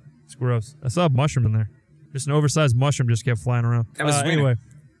 Ugh. It's gross. I saw a mushroom in there. Just an oversized mushroom just kept flying around. That was anyway.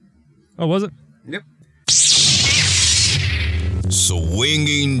 Oh, was it? Yep.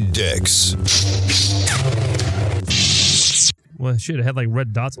 Swinging dicks. Well, shit, it had like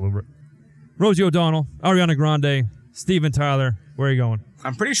red dots all over it. Rosie O'Donnell, Ariana Grande, Steven Tyler. Where are you going?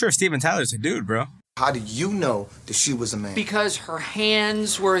 I'm pretty sure Steven Tyler's a dude, bro. How did you know that she was a man? Because her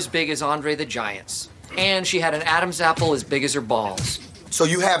hands were as big as Andre the Giant's. And she had an Adam's apple as big as her balls. So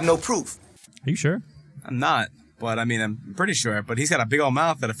you have no proof? Are you sure? I'm not. But, I mean, I'm pretty sure. But he's got a big old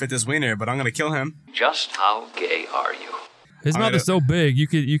mouth that'll fit this wiener, but I'm going to kill him. Just how gay are you? His mouth is so big, you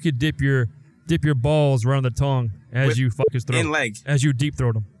could dip your balls around the tongue as you fuck his throat. In leg. As you deep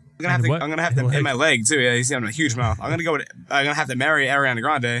throat him. I'm gonna have to in my leg too. Yeah, you see, I'm a huge mouth. I'm gonna have to marry Ariana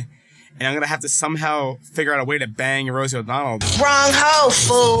Grande, and I'm gonna have to somehow figure out a way to bang Rosie O'Donnell. Wrong hoe,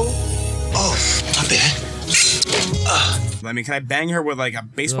 fool. Oh, my bad. I mean, can I bang her with like a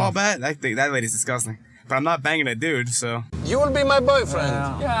baseball bat? That lady's disgusting. But I'm not banging a dude, so. You will be my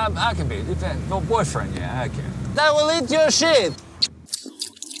boyfriend. Yeah, I can be. Depends. No boyfriend, yeah, I can. That will eat your shit.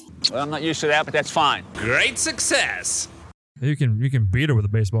 Well, I'm not used to that, but that's fine. Great success. You can beat her with a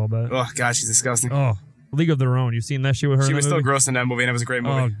baseball bat. Oh god, she's disgusting. Oh, League of Their Own. You seen that shit with her? She was still gross in that movie, and it was a great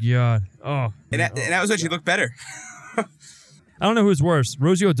movie. Oh god. Oh. And that was when she looked better. I don't know who's worse,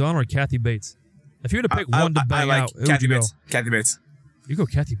 Rosie O'Donnell or Kathy Bates. If you were to pick one to bang out, who would you go? Kathy Bates. You go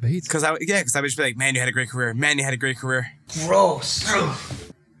Kathy Bates? Because I would just be like, man, you had a great career. Man, you had a great career. Gross.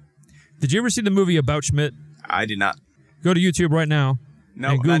 Did you ever see the movie About Schmidt? I did not. Go to YouTube right now. No,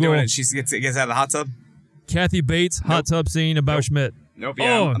 I'm not doing it. She gets out of the hot tub. Kathy Bates, hot tub scene about Schmidt. Nope,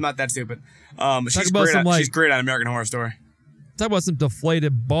 yeah, I'm not that stupid. She's great on American Horror Story. Talk about some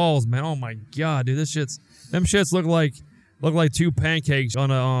deflated balls, man. Oh my god, dude, them shits look like two pancakes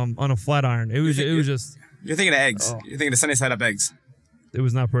on a flat iron. It was just. You're thinking of eggs. You're thinking of sunny side up eggs. It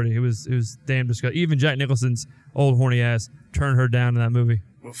was not pretty. It was damn disgusting. Even Jack Nicholson's old horny ass turned her down in that movie.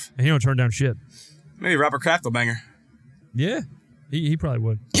 Oof. And he don't turn down shit. Maybe Robert Kraft will bang her. Yeah, he probably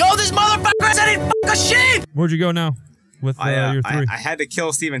would. Yo, this motherfucker said he'd fuck a sheep! Where'd you go now with your three? I had to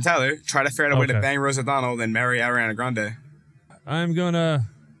kill Steven Tyler, try to figure out a way to bang Rose O'Donnell, then marry Ariana Grande. I'm gonna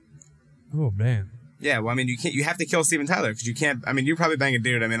Oh, man. Yeah, well, I mean, you have to kill Steven Tyler because you can't. I mean, you probably bang a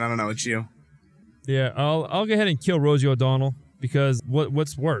dude. I mean, I don't know. It's you. Yeah, I'll go ahead and kill Rosie O'Donnell because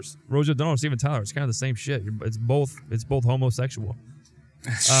what's worse, Rosie O'Donnell or Steven Tyler? It's kind of the same shit. It's both homosexual.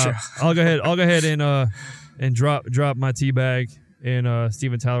 Sure. I'll go ahead and drop my teabag in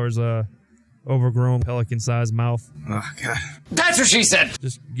Steven Tyler's overgrown pelican-sized mouth. Oh God, That's what she said.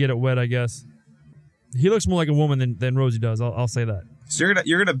 Just get it wet, I guess. He looks more like a woman than Rosie does. I'll say that. So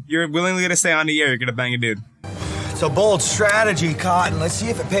you're willingly gonna stay on the air. You're gonna bang a dude. It's a bold strategy, Cotton. Let's see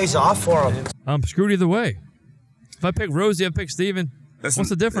if it pays off for him. I'm screwed either way. If I pick Rosie, I pick Steven. What's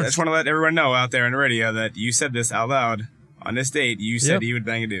the difference? I just want to let everyone know out there on the radio that you said this out loud on this date. You said you would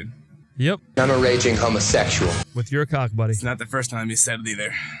bang a dude. Yep. I'm a raging homosexual. With your cock, buddy. It's not the first time you said it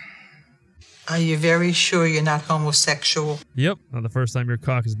either. Are you very sure you're not homosexual? Yep. Not the first time your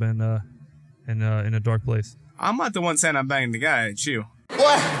cock has been in a dark place. I'm not the one saying I'm banging the guy. It's you.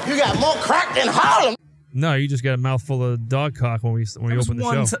 Boy, you got more crack than Harlem. No, you just got a mouthful of dog cock when you opened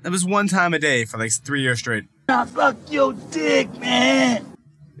the show. It was one time a day for like 3 years straight. I fuck your dick, man.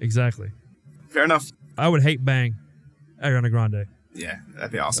 Exactly. Fair enough. I would hate bang Ariana Grande. Yeah,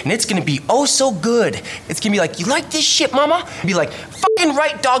 that'd be awesome. And it's gonna be oh so good. It's gonna be like, you like this shit, mama? Be like, fucking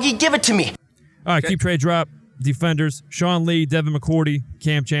right, doggy, give it to me. All right, keep trade drop. Defenders, Sean Lee, Devin McCourty,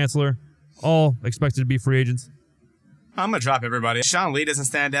 Cam Chancellor, all expected to be free agents. I'm going to drop everybody. Sean Lee doesn't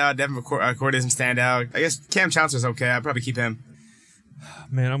stand out. Devin McCourty doesn't stand out. I guess Cam Chancellor's okay. I'd probably keep him.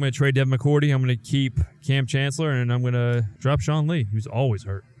 Man, I'm going to trade Devin McCourty. I'm going to keep Cam Chancellor, and I'm going to drop Sean Lee, who's always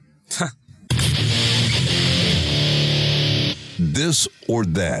hurt. This or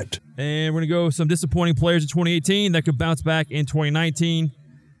that. And we're going to go some disappointing players in 2018 that could bounce back in 2019.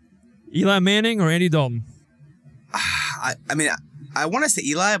 Eli Manning or Andy Dalton? I mean, I want to say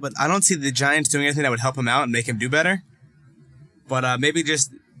Eli, but I don't see the Giants doing anything that would help him out and make him do better. But maybe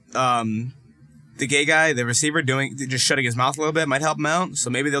just the gay guy, the receiver, just shutting his mouth a little bit might help him out. So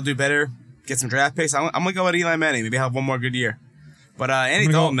maybe they'll do better, get some draft picks. I'm going to go with Eli Manning. Maybe have one more good year. But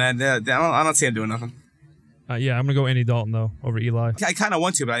Andy Dalton, man, I don't see him doing nothing. Yeah, I'm going to go Andy Dalton, though, over Eli. I kind of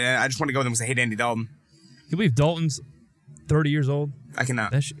want to, but I just want to go with him because I hate Andy Dalton. Can you believe Dalton's 30 years old? I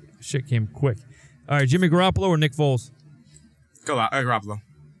cannot. That shit came quick. All right, Jimmy Garoppolo or Nick Foles? Go Garoppolo.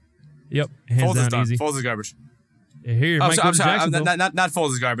 Yep, hands Foles down is done. easy. Foles is garbage. Here, I'm Mike sorry. Not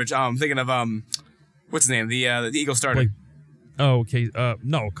Foles is garbage. I'm thinking of what's his name? The Eagle starter. Okay.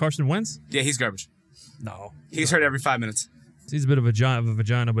 No, Carson Wentz. Yeah, he's garbage. No, he's hurt every 5 minutes. He's a bit of a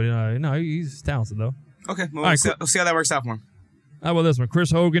vagina, but no, he's talented though. Okay, well, we'll see how that works out for him. How about this one? Chris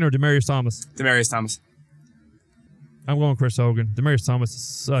Hogan or Demaryius Thomas? Demaryius Thomas. I'm going Chris Hogan. Demaryius Thomas is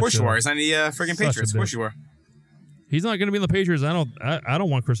such. Of course you are. He's on the friggin' Patriots. Of course you are. He's not going to be in the Patriots. I don't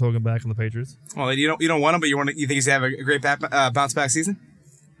want Chris Hogan back in the Patriots. Well, you don't want him, but you think he's gonna have a great bounce back season?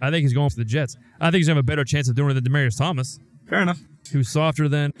 I think he's going for the Jets. I think he's gonna have a better chance of doing it than Demaryius Thomas. Fair enough. Who's softer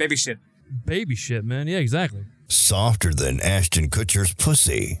than baby shit. Baby shit, man. Yeah, exactly. Softer than Ashton Kutcher's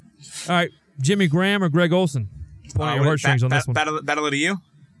pussy. All right, Jimmy Graham or Greg Olson? Pulling your heartstrings on this one. Battle of the U?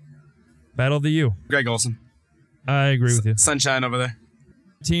 Battle of the U. Greg Olson. I agree with you. Sunshine over there.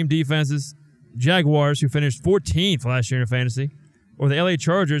 Team defenses, Jaguars, who finished 14th last year in fantasy, or the LA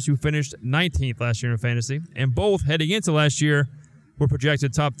Chargers, who finished 19th last year in fantasy, and both heading into last year were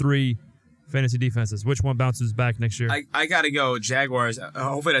projected top 3 fantasy defenses. Which one bounces back next year? I got to go Jaguars.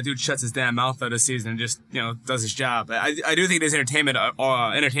 Hopefully that dude shuts his damn mouth out this season and just, does his job. I do think there's entertaining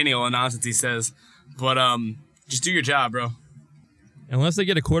all the nonsense he says, but just do your job, bro. Unless they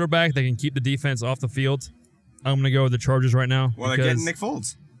get a quarterback that can keep the defense off the field, I'm going to go with the Chargers right now. Well, they're getting Nick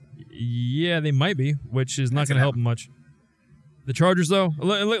Foles. Yeah, they might be, which is not going to help them much. The Chargers, though,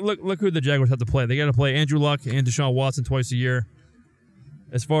 look who the Jaguars have to play. They got to play Andrew Luck and Deshaun Watson twice a year.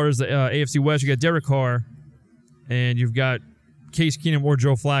 As far as the AFC West, you got Derek Carr, and you've got Case Keenum or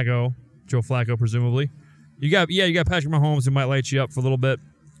Joe Flacco. Joe Flacco, presumably. You got Patrick Mahomes, who might light you up for a little bit.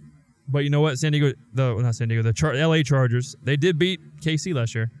 But you know what? The LA Chargers, they did beat KC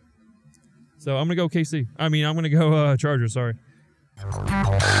last year. So I'm going to go KC. I'm going to go Chargers, sorry.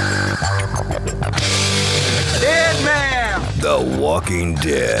 Dead man! The Walking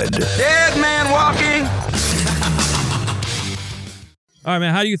Dead. Dead man walking! All right,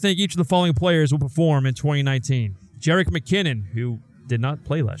 man, how do you think each of the following players will perform in 2019? Jerick McKinnon, who did not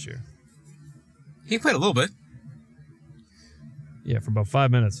play last year. He played a little bit. Yeah, for about 5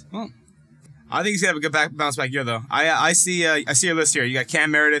 minutes. Well, I think he's gonna have a good bounce back year, though. I see your list here. You got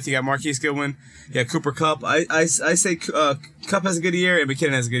Cam Meredith, you got Marquise Goodwin, you got Cooper Kupp. I say Kupp has a good year and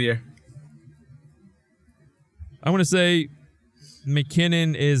McKinnon has a good year. I'm gonna say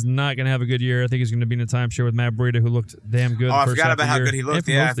McKinnon is not going to have a good year. I think he's going to be in a timeshare with Matt Breida, who looked damn good. I forgot about how good he looked.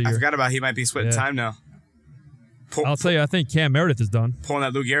 Yeah, I forgot about he might be splitting time now. I'll tell you, I think Cam Meredith is done. Pulling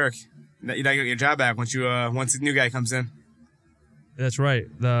that Lou Gehrig. You gotta get your job back once the new guy comes in. That's right.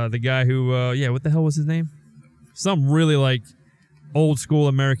 The guy who, what the hell was his name? Some really like old school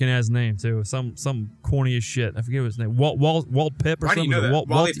American ass name too. Some corny as shit. I forget what his name. Walt Pip or Why something. Do you know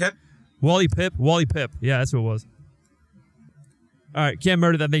that? Wally Pip? Wally Pip. Yeah, that's who it was. All right, Cam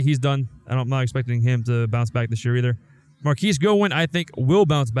Meredith, I think he's done. I'm not expecting him to bounce back this year either. Marquise Goodwin, I think, will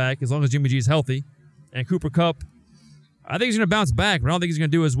bounce back as long as Jimmy G is healthy. And Cooper Kupp, I think he's going to bounce back, but I don't think he's going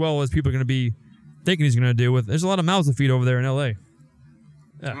to do as well as people are going to be thinking he's going to do. There's a lot of mouths to feed over there in L.A.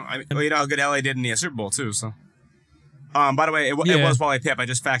 Yeah. Well, you know how good L.A. did in the Super Bowl, too, so. By the way, it was Wally Pip. I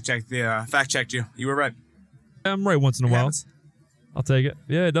just fact-checked you. You were right. I'm right once in a while. Happens. I'll take it.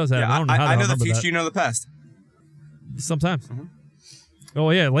 Yeah, it does happen. I don't know how I know the future, you know the past. Sometimes. Mm-hmm. Oh,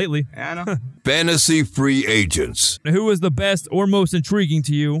 yeah, lately. Yeah, I know. Fantasy free agents. Who is the best or most intriguing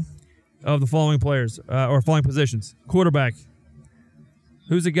to you of the following players or following positions? Quarterback.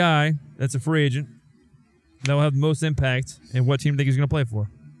 Who's a guy that's a free agent that will have the most impact, and what team do you think he's going to play for?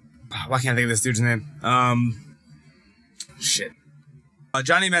 Why can't I think of this dude's name? Shit.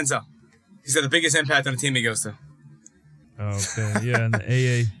 Johnny Manziel. He's got the biggest impact on the team he goes to. Okay, yeah, in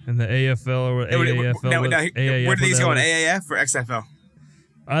the AFL or AAFL. Now, where do these go, in AAF or XFL?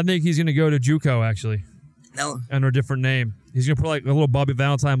 I think he's going to go to JUCO, actually. No. Under a different name. He's going to put like a little Bobby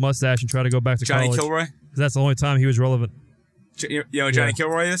Valentine mustache and try to go back to Johnny college. Kilroy? Because that's the only time he was relevant. You know who Johnny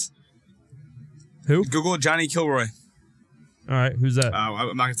Kilroy is? Who? Google Johnny Kilroy. All right, who's that?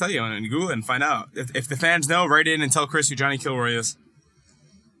 I'm not going to tell you. And Google it and find out. If the fans know, write in and tell Chris who Johnny Kilroy is.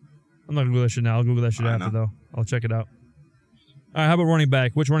 I'm not going to Google that shit now. I'll Google that shit after, though. I'll check it out. All right, how about running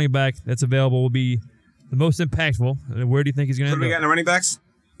back? Which running back that's available will be the most impactful? Where do you think he's going to end up? What do we got in the running backs?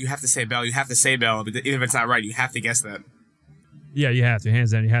 You have to say Bell. You have to say Bell. But even if it's not right, you have to guess that. Yeah, you have to.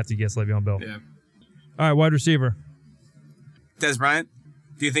 Hands down, you have to guess Le'Veon Bell. Yeah. All right, wide receiver. Des Bryant.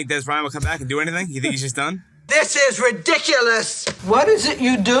 Do you think Des Bryant will come back and do anything? You think he's just done? This is ridiculous. What is it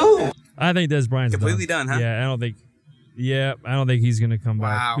you do? I think Des Bryant's completely done, huh? Yeah, I don't think he's going to come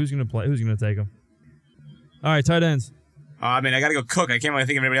back. Who's going to play? Who's going to take him? All right, tight ends. I got to go Cook. I can't really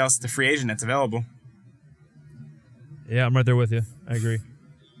think of anybody else. The free agent that's available. Yeah, I'm right there with you. I agree.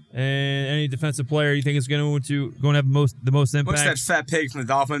 And any defensive player you think is going to have the most impact? What's that fat pig from the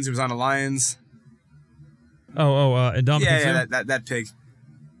Dolphins who was on the Lions? And Dominic. Yeah, that pig.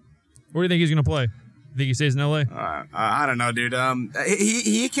 Where do you think he's going to play? Think he stays in LA? I don't know, dude.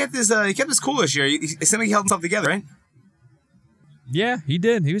 He kept his cool this year. He seemed like he held himself together, right? Yeah, he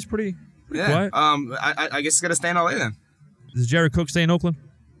did. He was pretty quiet. I guess he's gonna stay in LA then. Does Jared Cook stay in Oakland?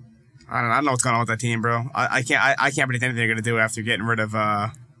 I don't know what's going on with that team, bro. I can't predict anything they're gonna do after getting rid of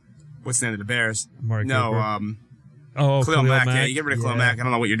what's the name of the Bears? Mark Khalil Mack. Yeah, you get rid of Khalil Mack. I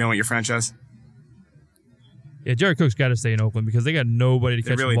don't know what you're doing with your franchise. Yeah, Jared Cook's got to stay in Oakland because they got nobody to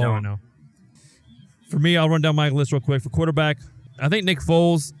catch the ball right now. For me, I'll run down my list real quick. For quarterback, I think Nick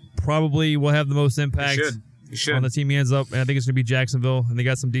Foles probably will have the most impact he should. on the team he ends up. And I think it's going to be Jacksonville, and they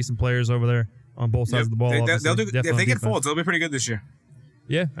got some decent players over there on both sides of the ball. If they get Foles, they'll be pretty good this year.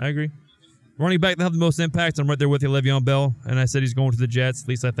 Yeah, I agree. Running back, they'll have the most impact. I'm right there with you, Le'Veon Bell, and I said he's going to the Jets. At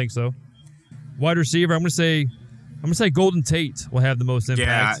least I think so. Wide receiver, I'm going to say Golden Tate will have the most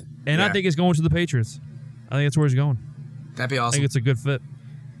impact, I think it's going to the Patriots. I think that's where he's going. That'd be awesome. I think it's a good fit.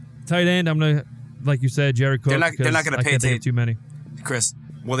 Tight end, I'm going to, like you said, Jared Cook. They're not going to pay Tate. Too many. Chris,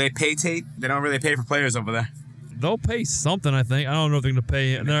 will they pay Tate? They don't really pay for players over there. They'll pay something, I think. I don't know if they're going to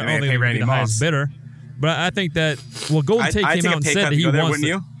pay. I don't think they're going to be the highest bidder. But I think that, Golden Tate came out and said that he wants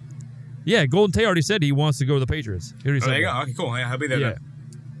to. Yeah, Golden Tate already said he wants to go to the Patriots. There you go. Okay, cool. Yeah, I'll be there then.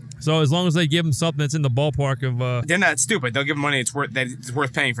 So as long as they give him something that's in the ballpark of... they're not stupid. They'll give him money it's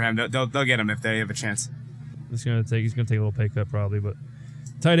worth paying for him. They'll get him if they have a chance. He's going to take a little pay cut probably, but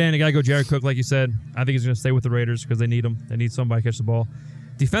tight end, I got to go Jared Cook, like you said. I think he's going to stay with the Raiders because they need him. They need somebody to catch the ball.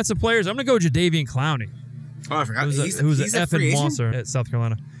 Defensive players, I'm going to go Jadeveon Clowney. Oh, I forgot. Who's an effing monster at South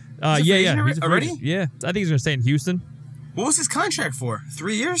Carolina. He's already? Yeah, I think he's going to stay in Houston. What was his contract for?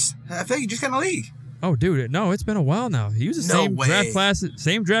 3 years? I think he just got in the league. Oh, dude, no, it's been a while now. He was the same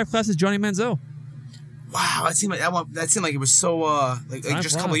draft class as Johnny Manziel. Wow, that seemed like it was so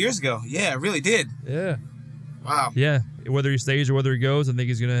just a couple of years ago. Yeah, it really did. Yeah. Wow. Yeah, whether he stays or whether he goes, I think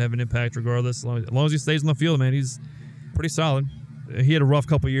he's going to have an impact regardless. As long as he stays on the field, man, he's pretty solid. He had a rough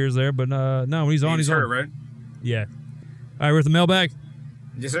couple of years there, but no, when he's on, he's hurt, on. Right? Yeah. All right, we're at the mailbag.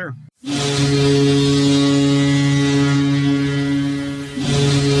 Yes, sir.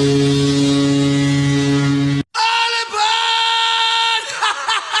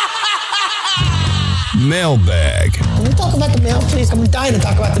 Mailbag. Can we talk about the mail, please? I'm dying to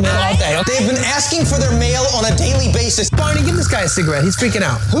talk about the mail all day. They've been asking for their mail on a daily basis. Barney, give this guy a cigarette. He's freaking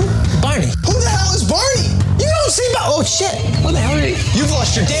out. Who? Barney. Who the hell is Barney? You don't see about. Oh, shit. What the hell are you? You've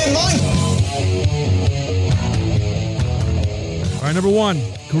lost your damn mind. All right, number 1,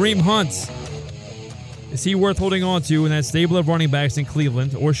 Kareem Hunt. Is he worth holding on to in that stable of running backs in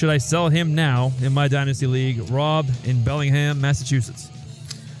Cleveland, or should I sell him now in my Dynasty League? Rob in Bellingham, Massachusetts.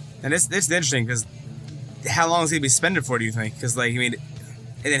 And it's interesting because how long is he going to be spending for, do you think? Because, like, I mean,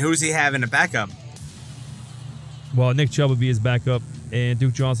 and then who does he have in the backup? Well, Nick Chubb would be his backup, and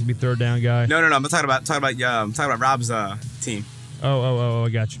Duke Johnson would be third down guy. No. I'm talking about Rob's team. Oh, I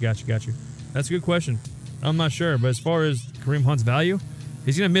got you. That's a good question. I'm not sure, but as far as Kareem Hunt's value,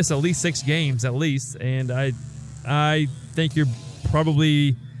 he's going to miss at least 6 games at least, and I think you're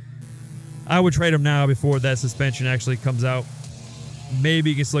probably. I would trade him now before that suspension actually comes out. Maybe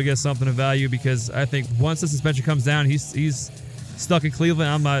you can still get something of value because I think once the suspension comes down, he's stuck in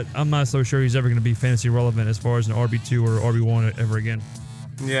Cleveland. I'm not so sure he's ever going to be fantasy relevant as far as an RB2 or RB1 ever again.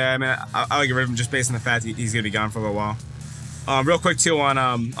 Yeah, I mean, I would get rid of him just based on the fact he's going to be gone for a little while. Real quick too on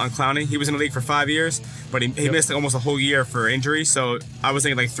Clowney, he was in the league for 5 years, but he missed like almost a whole year for injury. So I was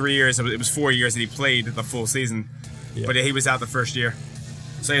thinking like 3 years. It was 4 years that he played the full season, but he was out the first year.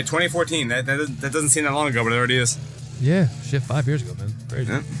 So 2014. That doesn't seem that long ago, but it already is. Yeah, shit, 5 years ago, man.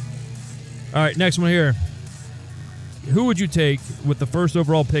 Crazy. Yeah. All right, next one here. Who would you take with the first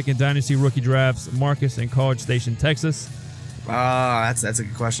overall pick in Dynasty rookie drafts? Marcus in College Station, Texas. That's a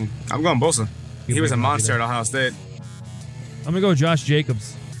good question. I'm going Bosa. He was a monster at Ohio State. I'm going to go Josh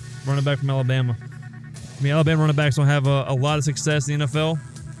Jacobs, running back from Alabama. I mean, Alabama running backs don't have a lot of success in the NFL.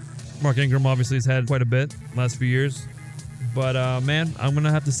 Mark Ingram obviously has had quite a bit the last few years. But, man, I'm going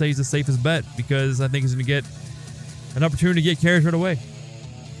to have to say he's the safest bet because I think he's going to get an opportunity to get carries right away.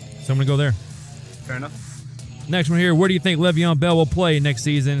 So I'm going to go there. Fair enough. Next one here. Where do you think Le'Veon Bell will play next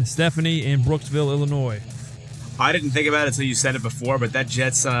season? Stephanie in Brooksville, Illinois. I didn't think about it until you said it before, but that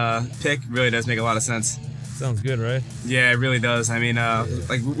Jets pick really does make a lot of sense. Sounds good, right? Yeah, it really does. I mean,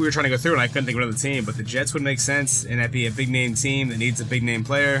 like we were trying to go through and I couldn't think of another team, but the Jets would make sense, and that'd be a big-name team that needs a big-name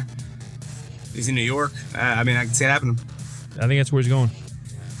player. He's in New York. I mean, I can see it happening. I think that's where he's going.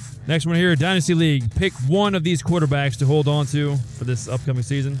 Next one here, Dynasty League. Pick one of these quarterbacks to hold on to for this upcoming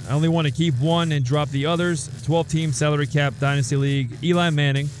season. I only want to keep one and drop the others. 12-team salary cap Dynasty League. Eli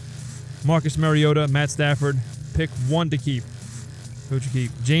Manning, Marcus Mariota, Matt Stafford. Pick one to keep. Who'd you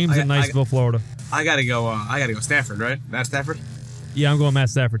keep? James in Niceville, Florida. I gotta go Stafford, right? Matt Stafford? Yeah, I'm going Matt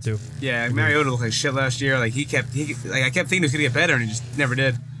Stafford too. Yeah, Mariota looked like shit last year. Like I kept thinking he was gonna get better and he just never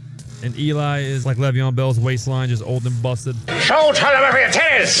did. And Eli is like Le'Veon Bell's waistline, just old and busted. Show tell them every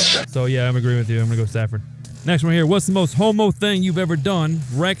tennis. So yeah, I'm agreeing with you. I'm gonna go Stafford. Next one here. What's the most homo thing you've ever done?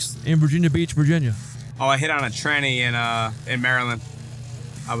 Rex in Virginia Beach, Virginia. Oh, I hit on a tranny in Maryland.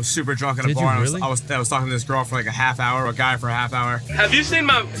 I was super drunk in a bar. You really? I was talking to this girl for like a half hour, a guy for a half hour. Have you seen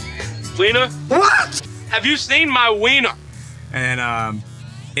my wiener? What? Have you seen my wiener? And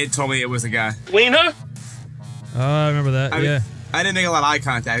it told me it was a guy. Wiener? Oh, I remember that. Yeah. I didn't make a lot of eye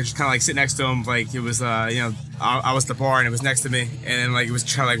contact. I was just kind of like sit next to him, like it was, I was at the bar and it was next to me, and then like it was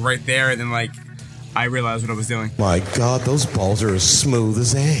kind of like right there, and then like I realized what I was doing. My God, those balls are as smooth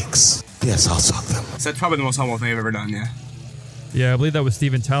as eggs. Yes, I'll suck them. So that's probably the most homo thing I've ever done. Yeah. Yeah, I believe that was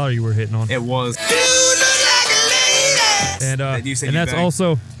Steven Tyler you were hitting on. It was. And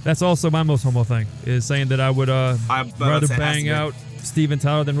that's also my most homo thing is saying that I would rather bang out Steven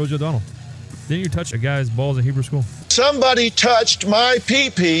Tyler than Rosie O'Donnell. Didn't you touch a guy's balls in Hebrew school? Somebody touched my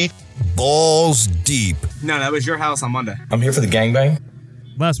pee-pee. Balls deep. No, that was your house on Monday. I'm here for the gangbang.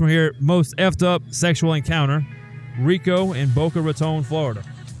 Last one here. Most effed up sexual encounter. Rico in Boca Raton, Florida.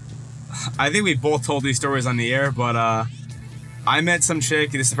 I think we both told these stories on the air, but I met some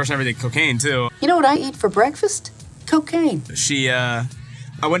chick. This is the first time I ever did cocaine too. You know what I eat for breakfast? Cocaine.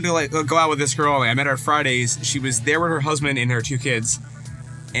 I went to go out with this girl. I met her Fridays. She was there with her husband and her 2 kids.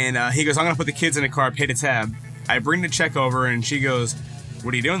 And he goes, I'm going to put the kids in the car, pay the tab. I bring the check over, and she goes,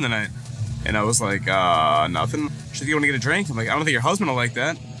 what are you doing tonight? And I was like, nothing. She's like, you want to get a drink? I'm like, I don't think your husband will like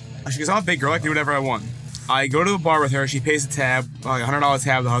that. She goes, I'm a big girl. I can do whatever I want. I go to the bar with her. She pays the tab, like $100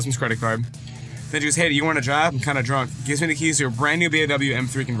 tab, the husband's credit card. Then she goes, hey, do you want to drive? I'm kind of drunk. Gives me the keys to a brand new BMW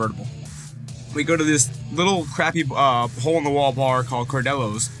M3 convertible. We go to this little crappy hole-in-the-wall bar called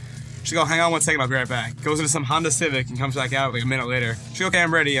Cordello's. She goes, hang on 1 second, I'll be right back. Goes into some Honda Civic and comes back out like a minute later. She goes, okay,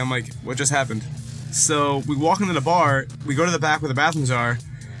 I'm ready. I'm like, what just happened? So we walk into the bar. We go to the back where the bathrooms are.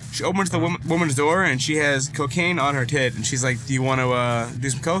 She opens the woman's door, and she has cocaine on her tit. And she's like, do you want to do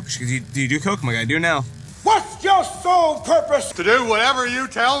some coke? She goes, do you do coke? I'm like, I do now. What's your sole purpose? To do whatever you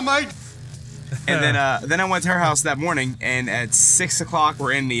tell me. And then I went to her house that morning, and at 6 o'clock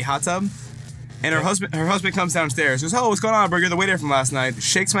we're in the hot tub, and her husband comes downstairs, goes, "Oh, what's going on, bro? You're the waiter from last night."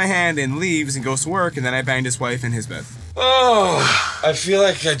 Shakes my hand and leaves and goes to work, and then I banged his wife in his bed. Oh, I feel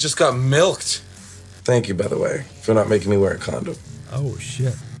like I just got milked. Thank you, by the way, for not making me wear a condom. Oh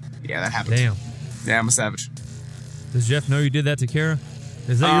shit. Yeah, that happened. Damn. Yeah, I'm a savage. Does Jeff know you did that to Kara?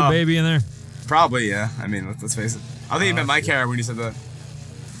 Is that your baby in there? Probably, yeah. I mean, let's face it. I think you meant my Kara when you said that.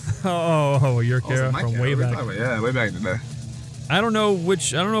 Oh, your Kara from way back. Yeah, way back in the day. I don't know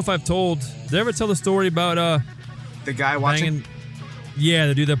if I've told. Did I ever tell the story about the guy watching? Banging, yeah,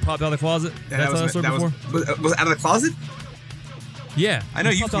 the dude that popped out of the closet. Yeah, That's how I story before. Was out of the closet? Yeah. I know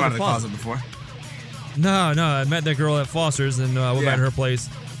you've come out of the closet before. No, I met that girl at Foster's and I went back to her place.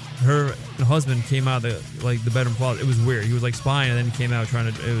 Her husband came out of the bedroom closet. It was weird. He was like spying and then he came out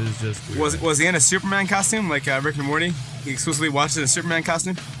trying to. It was just weird. Was he in a Superman costume like Rick and Morty? He exclusively watched in a Superman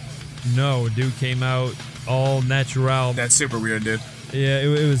costume? No, dude came out all natural. That's super weird, dude. Yeah,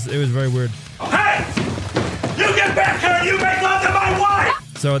 it was very weird. Hey! You get back here and you make love to my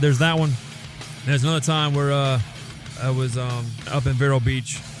wife! So there's that one. There's another time where I was up in Vero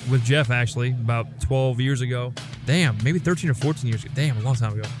Beach with Jeff actually about 12 years ago. Damn, maybe 13 or 14 years ago. Damn, a long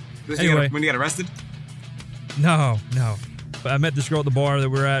time ago. Anyway, when you got arrested? No. But I met this girl at the bar that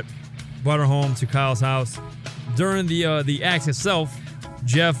we were at. Brought her home to Kyle's house. During the act itself,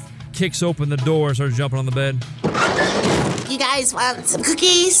 Jeff kicks open the door, starts jumping on the bed. You guys want some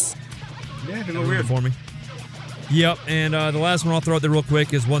cookies? Yeah, it's a little weird for me. Yep, and the last one I'll throw out there real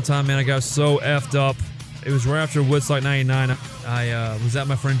quick is one time, man, I got so effed up. It was right after Woodstock 99. I was at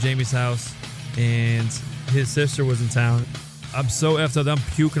my friend Jamie's house, and his sister was in town. I'm so effed up that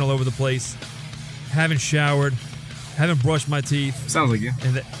I'm puking all over the place. Haven't showered, haven't brushed my teeth. Sounds like you.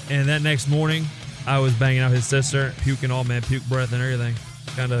 And that next morning, I was banging out his sister, puking all, man, puke breath and everything.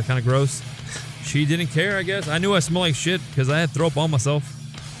 Kind of gross. She didn't care, I guess. I knew I smelled like shit because I had throw up on myself.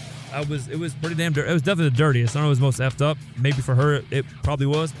 It was pretty damn dirty. It was definitely the dirtiest. I don't know if it was most effed up. Maybe for her, it probably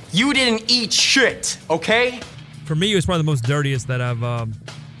was. You didn't eat shit, okay? For me, it was probably the most dirtiest that I've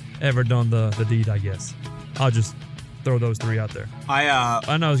ever done the deed, I guess. I'll just throw those three out there.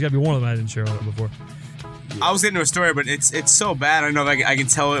 I know there's got to be one of them I didn't share before. I was getting to a story, but it's so bad. I don't know if I can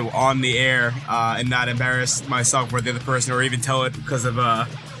tell it on the air and not embarrass myself or the other person, or even tell it because of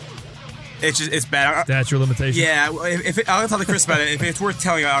it's bad. Statute of limitations. Yeah, I'm gonna talk to Chris about it. If it's worth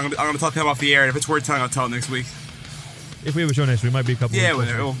telling, I'm gonna talk to him off the air. And if it's worth telling, I'll tell it next week. If we have a show next week, it might be a couple. Yeah,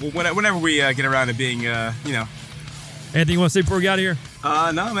 weeks whenever we get around to being, Anything you want to say before we get out of here?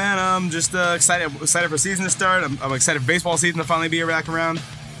 No, man. I'm just excited for season to start. I'm excited for baseball season to finally be back around.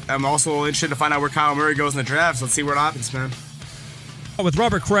 I'm also interested to find out where Kyle Murray goes in the draft. So let's see where it happens, man. Oh, with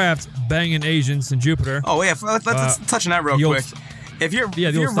Robert Kraft banging Asians in Jupiter. Oh yeah, let's touch on that real quick. If you're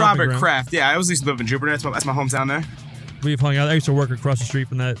Robert Kraft, I always used to live in Jupiter. That's my hometown there. We've hung out. I used to work across the street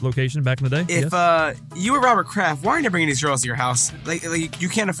from that location back in the day. If you were Robert Kraft, why aren't you bringing these girls to your house? Like you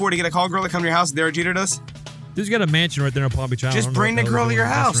can't afford to get a call girl to come to your house. Derek Jeter does. Dude's got a mansion right there in Palm Beach Island. Just bring the girl to your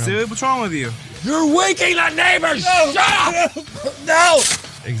house, dude. What's wrong with you? You're waking the neighbors. Shut up! No.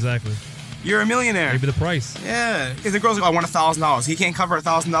 Exactly. You're a millionaire. Maybe the price. Yeah. If the girl's like, I want $1,000. He can't cover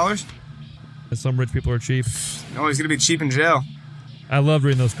 $1,000. Some rich people are cheap. No, he's gonna be cheap in jail. I love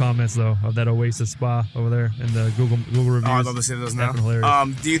reading those comments though of that Oasis spa over there in the Google reviews. Oh, I'd love to see those now.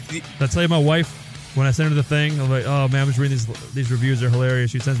 Hilarious. Did I tell you my wife when I sent her the thing? I'm like, oh man, I'm just reading these reviews. They're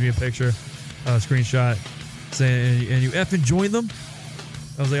hilarious. She sends me a picture, a screenshot, saying, and you effing joined them.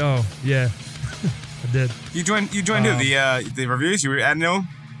 I was like, oh yeah, I did. You joined who? The reviews? You were adding them?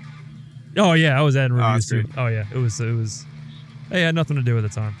 Oh yeah, I was adding reviews too. Oh yeah, it was. Hey, it had nothing to do with the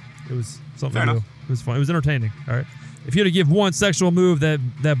time. It was something Fair to do. enough. It was fun. It was entertaining. All right. If you had to give one sexual move that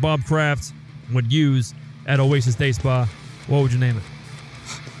Bob would use at Oasis Day Spa, what would you name it?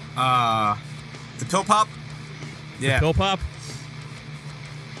 The pill pop? Yeah. The pill pop?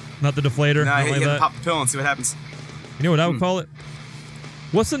 Not the deflator? No, you like pop the pill and see what happens. You know what I would call it?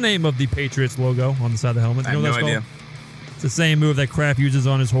 What's the name of the Patriots logo on the side of the helmet? I have no idea. It's the same move that Kraft uses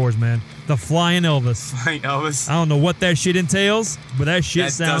on his horse, man. The Flying Elvis. Flying Elvis? I don't know what that shit entails, but that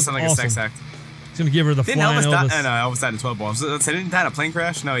shit sounds sound like awesome. a sex act. He's going to give her the Flying Elvis. Elvis died in a toilet bowl. So didn't he die in a plane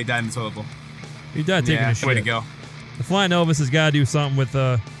crash? No, he died in a toilet bowl. He died taking a shit. Way to go. The Flying Elvis has got to do something with,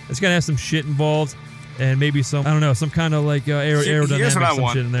 it's got to have some shit involved and maybe some, I don't know, some kind of like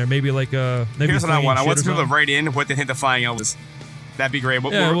aerodynamic shit in there. Maybe like maybe here's what I want. I want people to write in what they think the Flying Elvis. That'd be great.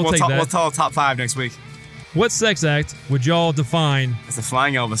 We'll tell top 5 next week. What sex act would y'all define as the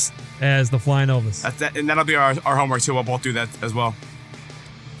Flying Elvis? As the Flying Elvis. And that'll be our homework too. We'll both do that as well.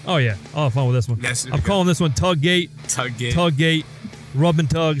 Oh yeah, I'll have fun with this one. Yes, I'm calling this one Tuggate. Tuggate. Tuggate. Rubbing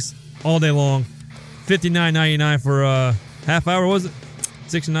tugs. all day long. $59.99 for a half hour, was it?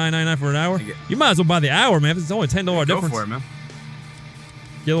 $69.99 for an hour? You might as well buy the hour, man. It's only $10 difference. Go for it, man.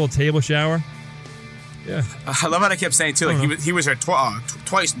 Get a little table shower. Yeah. I love how they kept saying, too, like, he was there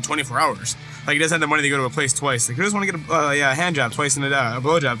twice in 24 hours. Like, he doesn't have the money to go to a place twice. Like, who doesn't want to get a hand job twice in a day, a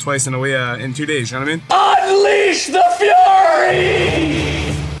blow job twice in 2 days, you know what I mean? Unleash the fury!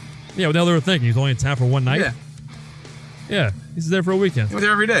 Yeah, what the hell they were thinking? He's only in town for one night? Yeah. Yeah, he's there for a weekend. He's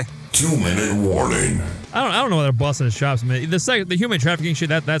there every day. 2-minute warning. I don't know why they're busting his shops, man. The human trafficking shit,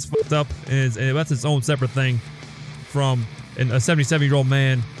 that's fucked up. And that's its own separate thing from a 77-year-old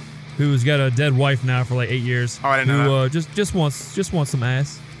man who's got a dead wife now for like 8 years. Oh, I didn't know that. Just wants some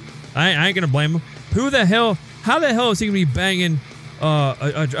ass. I ain't gonna blame him. How the hell is he gonna be banging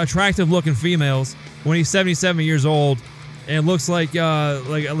attractive looking females when he's 77 years old and looks like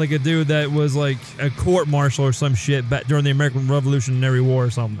a dude that was like a court martial or some shit back during the American Revolutionary War or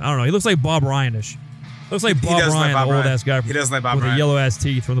something? I don't know. He looks like Bob Ryan-ish. Looks like Bob Ryan, the old ass guy. He does like Bob with Ryan. the yellow ass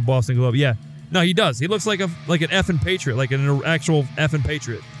teeth from the Boston Globe. Yeah. No, he does. He looks like an effing patriot, like an actual effing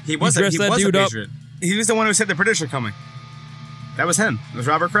patriot. He was a patriot. He was the one who said the British are coming. That was him. It was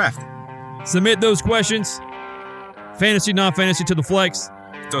Robert Kraft. Submit those questions. Fantasy, non-fantasy to the flex.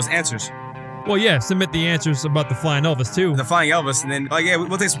 Those answers. Well, yeah, submit the answers about the Flying Elvis, too. The Flying Elvis, and then,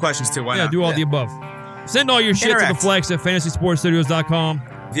 we'll take some questions, too. Why not? Do all the above. Send all your shit to the flex at fantasysportstudios.com.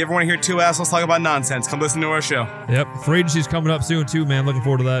 If you ever want to hear two assholes talk about nonsense, come listen to our show. Yep. Free agency's coming up soon, too, man. Looking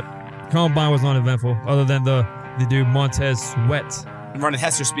forward to that. Combine was not eventful, other than the dude Montez Sweat. I'm running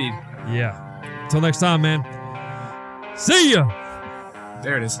Hester speed. Yeah. Until next time, man. See ya!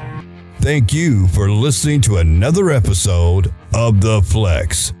 There it is. Thank you for listening to another episode of The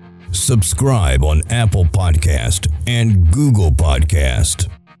Flex. Subscribe on Apple Podcast and Google Podcast.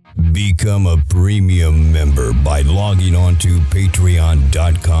 Become a premium member by logging on to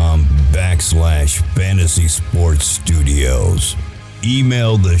patreon.com/Fantasy Sports Studios.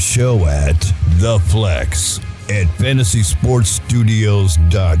 Email the show at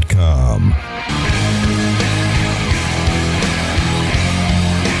theflex@fantasysportsstudios.com.